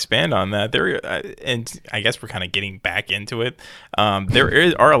kind of expand on that, and I guess we're kind of getting back into it.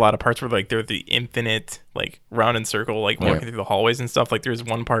 Are a lot of parts where like they're the infinite like round and circle, like walking through the hallways and stuff. Like there's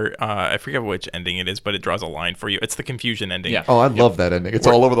one part, I forget which ending it is, but it draws a line for you. It's the confusion ending. Yeah. Oh, I love that ending. It's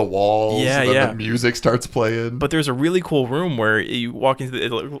all over the walls. Yeah, and then yeah. the music starts playing. But there's a really cool room where you walk into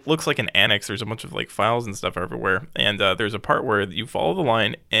it looks like an annex. There's a bunch of like files and stuff everywhere. And there's a part where you follow the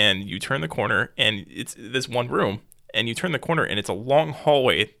line and you turn the corner and it's this one room. And you turn the corner and it's a long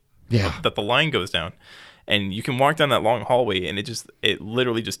hallway that the line goes down. And you can walk down that long hallway and it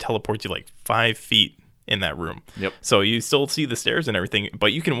literally just teleports you like 5 feet in that room. Yep. So you still see the stairs and everything,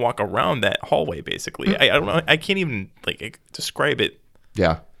 but you can walk around that hallway basically. I don't know. I can't even like describe it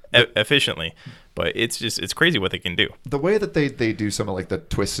yeah. efficiently, but it's crazy what they can do. The way that they do some of like the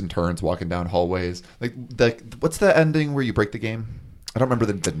twists and turns walking down hallways, like what's the ending where you break the game? I don't remember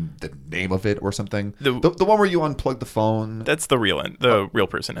the name of it or something. The one where you unplug the phone. That's the real end, the real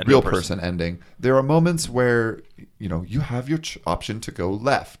person ending. Real person ending. There are moments where you have your option to go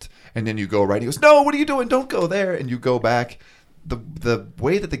left, and then you go right. He goes, "No, what are you doing? Don't go there!" And you go back. The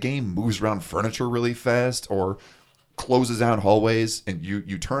way that the game moves around furniture really fast, or closes down hallways, and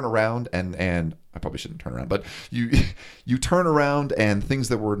you turn around and I probably shouldn't turn around, but you turn around and things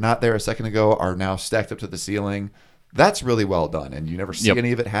that were not there a second ago are now stacked up to the ceiling. That's really well done, and you never see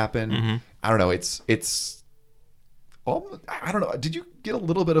any of it happen. Mm-hmm. I don't know. It's I don't know. Did you get a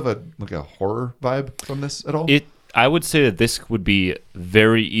little bit of a horror vibe from this at all? I would say that this would be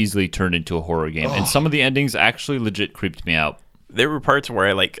very easily turned into a horror game, and some of the endings actually legit creeped me out. There were parts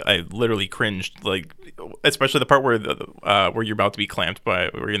where I literally cringed, like especially the part where where you're about to be clamped where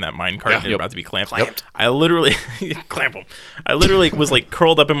you're in that mine cart and you're about to be clamped. I literally clamp them. I literally was like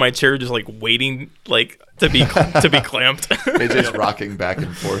curled up in my chair, just like waiting, like to be clamped. AJ's rocking back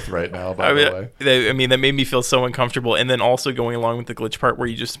and forth right now, by the way. That made me feel so uncomfortable. And then also going along with the glitch part where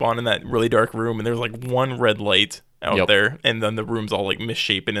you just spawn in that really dark room and there's like one red light out there, and then the room's all like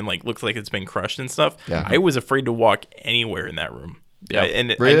misshapen and like looks like it's been crushed and stuff. Yeah. I was afraid to walk anywhere in that room. Yeah,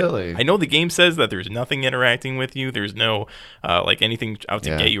 and really? I know the game says that there's nothing interacting with you. There's no like anything out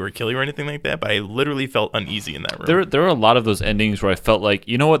to get you or kill you or anything like that. But I literally felt uneasy in that room. There are a lot of those endings where I felt like,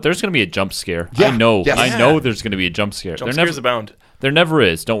 you know what? There's going to be a jump scare. Yeah. I know. Yes. I know there's going to be a jump scare. Jump scares abound. There never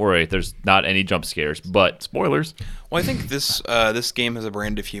is. Don't worry. There's not any jump scares. But Spoilers. Well, I think this game has a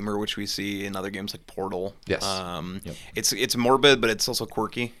brand of humor which we see in other games like Portal. Yes. It's morbid, but it's also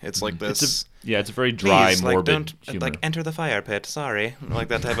quirky. It's like this. it's a very dry, Please, morbid like, don't humor. enter the fire pit. Sorry, like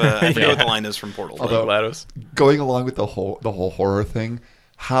that type of. I forget what the line is from Portal. but- Although- GLaDOS. Going along with the whole horror thing,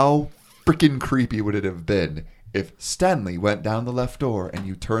 how freaking creepy would it have been if Stanley went down the left door and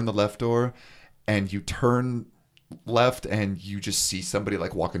you turn the left door and you turn left and you just see somebody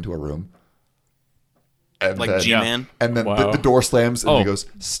like walk into a room. And Like then, G-Man? And then Wow. the door slams and Oh. he goes,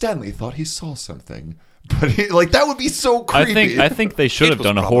 Stanley thought he saw something. But that would be so I creepy. think they should It have was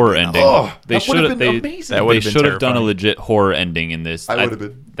done a probably horror not. ending. Oh, they that would have should been amazing. That would They have been should have done a terrifying. legit horror ending in this. I would have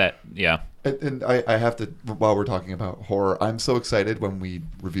been. That. Yeah. And I have to, while we're talking about horror, I'm so excited when we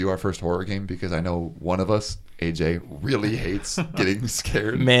review our first horror game because I know one of us, AJ, really hates getting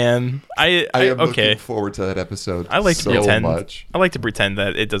scared. Man, I am okay. looking forward to that episode I like so to pretend. much. I like to pretend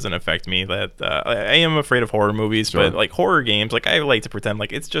that it doesn't affect me. That I am afraid of horror movies, Sure. but like horror games, like I like to pretend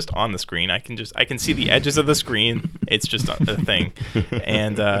like it's just on the screen. I can see the edges of the screen. It's just a thing.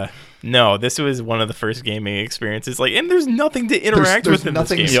 And no, this was one of the first gaming experiences. Like, and there's nothing to interact there's with in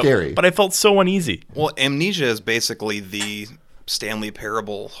nothing this game. scary. But I felt so uneasy. Well, Amnesia is basically the Stanley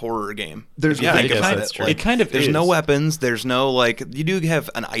Parable horror game. There's- If you yeah, think I guess about that's it. true. Like, It kind of there's is. no weapons. There's no like you do have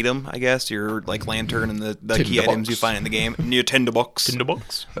an item, I guess. Your like lantern and the key Tinderbox. items you find in the game. And your tinderbox.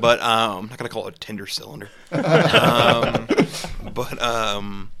 Tinderbox. But I'm not gonna call it a Tinder cylinder.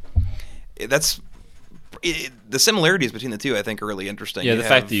 The similarities between the two, I think, are really interesting. Yeah. You The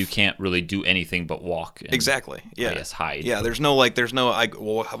fact have- that you can't really do anything but walk. And, Exactly. Yeah. I guess hide. Yeah. There's no.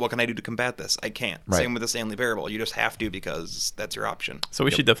 Well, what can I do to combat this? I can't. Right. Same with the Stanley Parable. You just have to because that's your option. So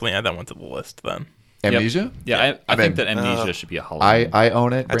we should definitely add that one to the list then. Yep. Amnesia? Yeah. I I think mean, that Amnesia should be a Halloween. I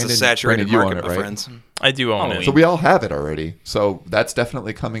own it. That's Brandon, a saturated Brandon, you market, own it, my right? friends. I do own Halloween. it. So we all have it already. So that's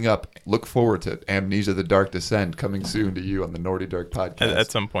definitely coming up. Look forward to Amnesia: The Dark Descent coming soon to you on the Naughty Dark podcast.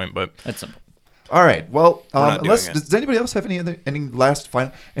 At some point, but That's simple. All right. Well, not unless doing it. does anybody else have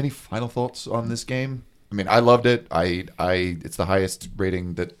any final thoughts on this game? I mean, I loved it. It's the highest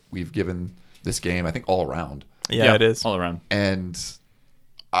rating that we've given this game. I think all around. yeah, it is. All around. And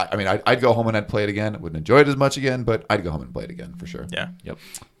I mean, I'd go home and I'd play it again. I wouldn't enjoy it as much again, but I'd go home and play it again for sure. Yeah. Yep.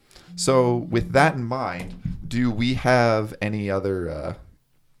 So with that in mind, do we have any other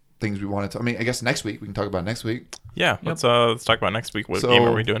things we wanted to? I mean, I guess next week we can talk about next week. Yeah. Let's talk about next week. What So- game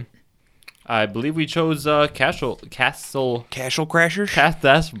are we doing? I believe we chose Castle Casual Crashers.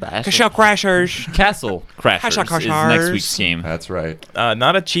 Castle Crashers. Castle Crashers is next Crashers. week's game. That's right.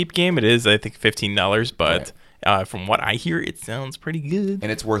 Not a cheap game. It is, I think, $15, but from what I hear, it sounds pretty good.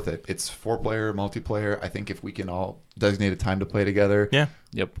 And it's worth it. It's 4-player multiplayer. I think if we can all designate a time to play together, Yeah.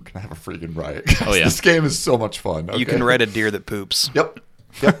 Yep. we're gonna have a freaking riot. Oh, yeah. This game is so much fun. You okay? can ride a deer that poops. Yep.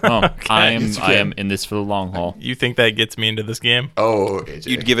 Oh, I Yes, you am can. in this for the long haul. You think that gets me into this game? Oh, AJ.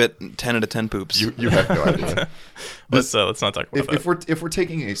 You'd give it 10 out of 10 poops. You have no idea. Let's not talk about that. If we're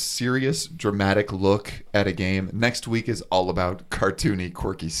taking a serious, dramatic look at a game, next week is all about cartoony,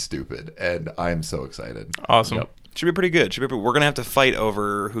 quirky, stupid, and I'm so excited. Awesome. Yep. Should be pretty good. We're gonna have to fight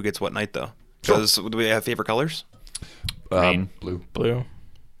over who gets what night though. Because do we have favorite colors? Green. Blue. Blue.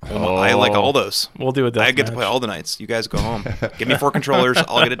 Well, I like all those. We'll do a deathmatch. I get to play all the nights. You guys go home. Give me 4 controllers.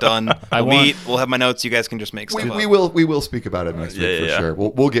 I'll get it done. We'll want- meet. We'll have my notes. You guys can just make stuff up. We will speak about it next week for yeah. sure.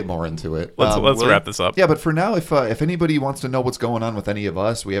 We'll get more into it. Let's will wrap this up. Yeah, but for now, if anybody wants to know what's going on with any of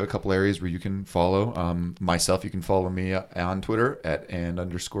us, we have a couple areas where you can follow. Myself, you can follow me on Twitter at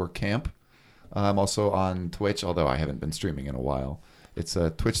 @and_camp. I'm also on Twitch, although I haven't been streaming in a while. It's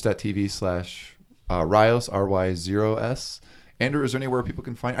twitch.tv/Ryos, RY0S. Andrew, is there anywhere people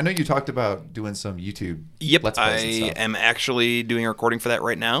can find? I know you taled about doing some YouTube. Yep, Let's I Plays and stuff. am actually doing a recording for that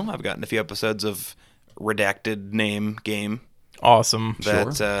right now. I've gotten a few episodes of Redacted Name game. Awesome.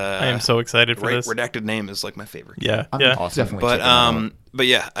 That I am so excited for this. Redacted Name is like my favorite. Yeah. I'm Yeah. Awesome. definitely But checking that out. but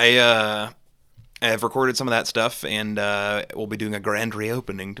yeah, I have recorded some of that stuff, and we'll be doing a grand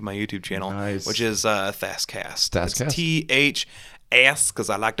reopening to my YouTube channel, Nice. which is Thascast. Thascast. It's THAS because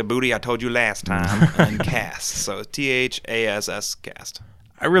I like the booty I told you last time, and cast. So THASS cast.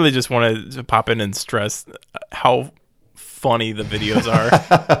 I really just wanted to pop in and stress how funny the videos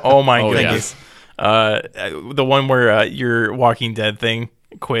are. Oh my goodness. The one where your Walking Dead thing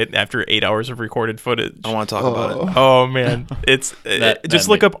quit after 8 hours of recorded footage. I want to talk about it. Oh man, it's That just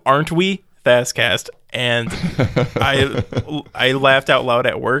look up "Aren't We?" Fastcast, and I laughed out loud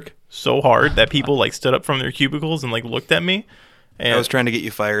at work so hard that people like stood up from their cubicles and like looked at me. And I was trying to get you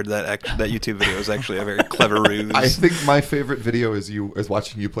fired. That YouTube video is actually a very clever ruse. I think my favorite video is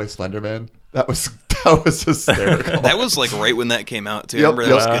watching you play Slenderman. That was hysterical. that was like right when that came out too. Yep, Remember,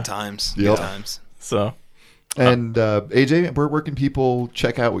 that was good times. Yep. Good times. so. And AJ, where can people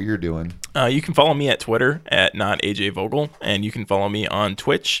check out what you're doing? You can follow me at Twitter at not AJ Vogel, and you can follow me on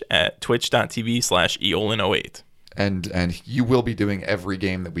Twitch at twitch.tv/eolin08. And you will be doing every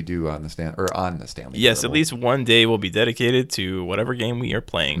game that we do on the Stanley. Yes, Parable. at least one day will be dedicated to whatever game we are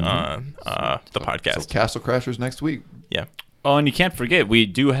playing on the podcast. So Castle Crashers next week. Yeah. Oh, and you can't forget, we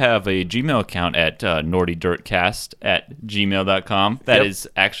do have a Gmail account at nordydirtcast@gmail.com. That is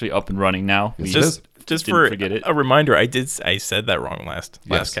actually up and running now. Yes, We it is. Just didn't for forget it. a reminder, I said that wrong last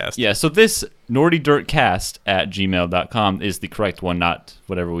cast. Yeah, so this nordydirtcast@gmail.com is the correct one, not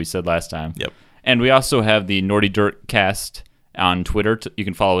whatever we said last time. Yep. And we also have the Nordy Dirt Cast on Twitter. You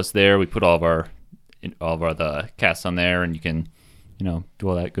can follow us there. We put all of our the casts on there, and you can, do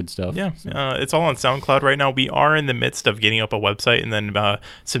all that good stuff. Yeah, it's all on SoundCloud right now. We are in the midst of getting up a website and then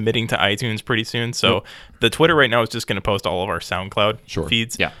submitting to iTunes pretty soon. So the Twitter right now is just going to post all of our SoundCloud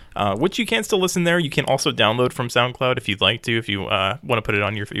feeds. Yeah. Which you can still listen there. You can also download from SoundCloud if you'd like to, if you want to put it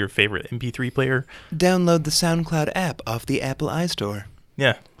on your favorite MP3 player. Download the SoundCloud app off the Apple iStore.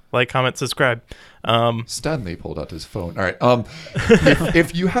 Yeah. Like, comment, subscribe. Stanley pulled out his phone. All right.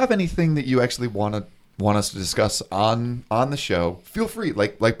 If you have anything that you actually want us to discuss on the show, feel free.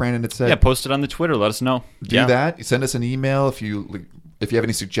 Like Brandon had said. Yeah, post it on the Twitter. Let us know. Do that. Send us an email if you have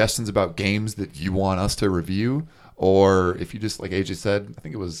any suggestions about games that you want us to review, or if you just, like AJ said, I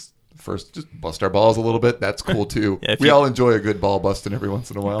think it was first, just bust our balls a little bit. That's cool too. We all enjoy a good ball busting every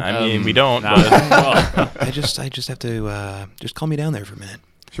once in a while. I mean, we don't. I just have to just calm me down there for a minute.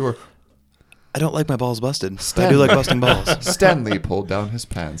 Sure. I don't like my balls busted. But I do like busting balls. Stanley pulled down his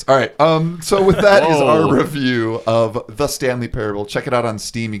pants. All right. So with that is our review of The Stanley Parable. Check it out on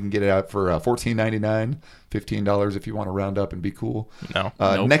Steam. You can get it out for $14.99, $15 if you want to round up and be cool. No.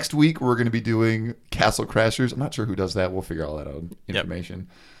 Nope. Next week we're going to be doing Castle Crashers. I'm not sure who does that. We'll figure all that out. Information.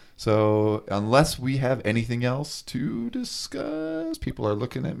 So unless we have anything else to discuss, people are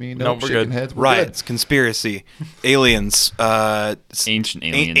looking at me. No, we're shaking good. heads. We're Riots, conspiracy, aliens, Ancient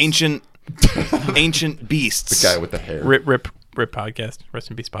aliens. ancient beasts. The guy with the hair. Rip podcast. Rest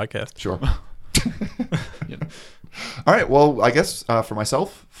in peace podcast. Sure. All right. Well, I guess for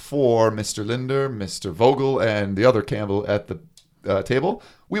myself, for Mr. Linder, Mr. Vogel, and the other Campbell at the table,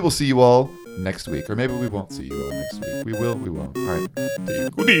 we will see you all next week. Or maybe we won't see you all next week. We will. We won't. All right. See you.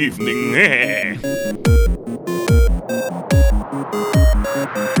 Good evening.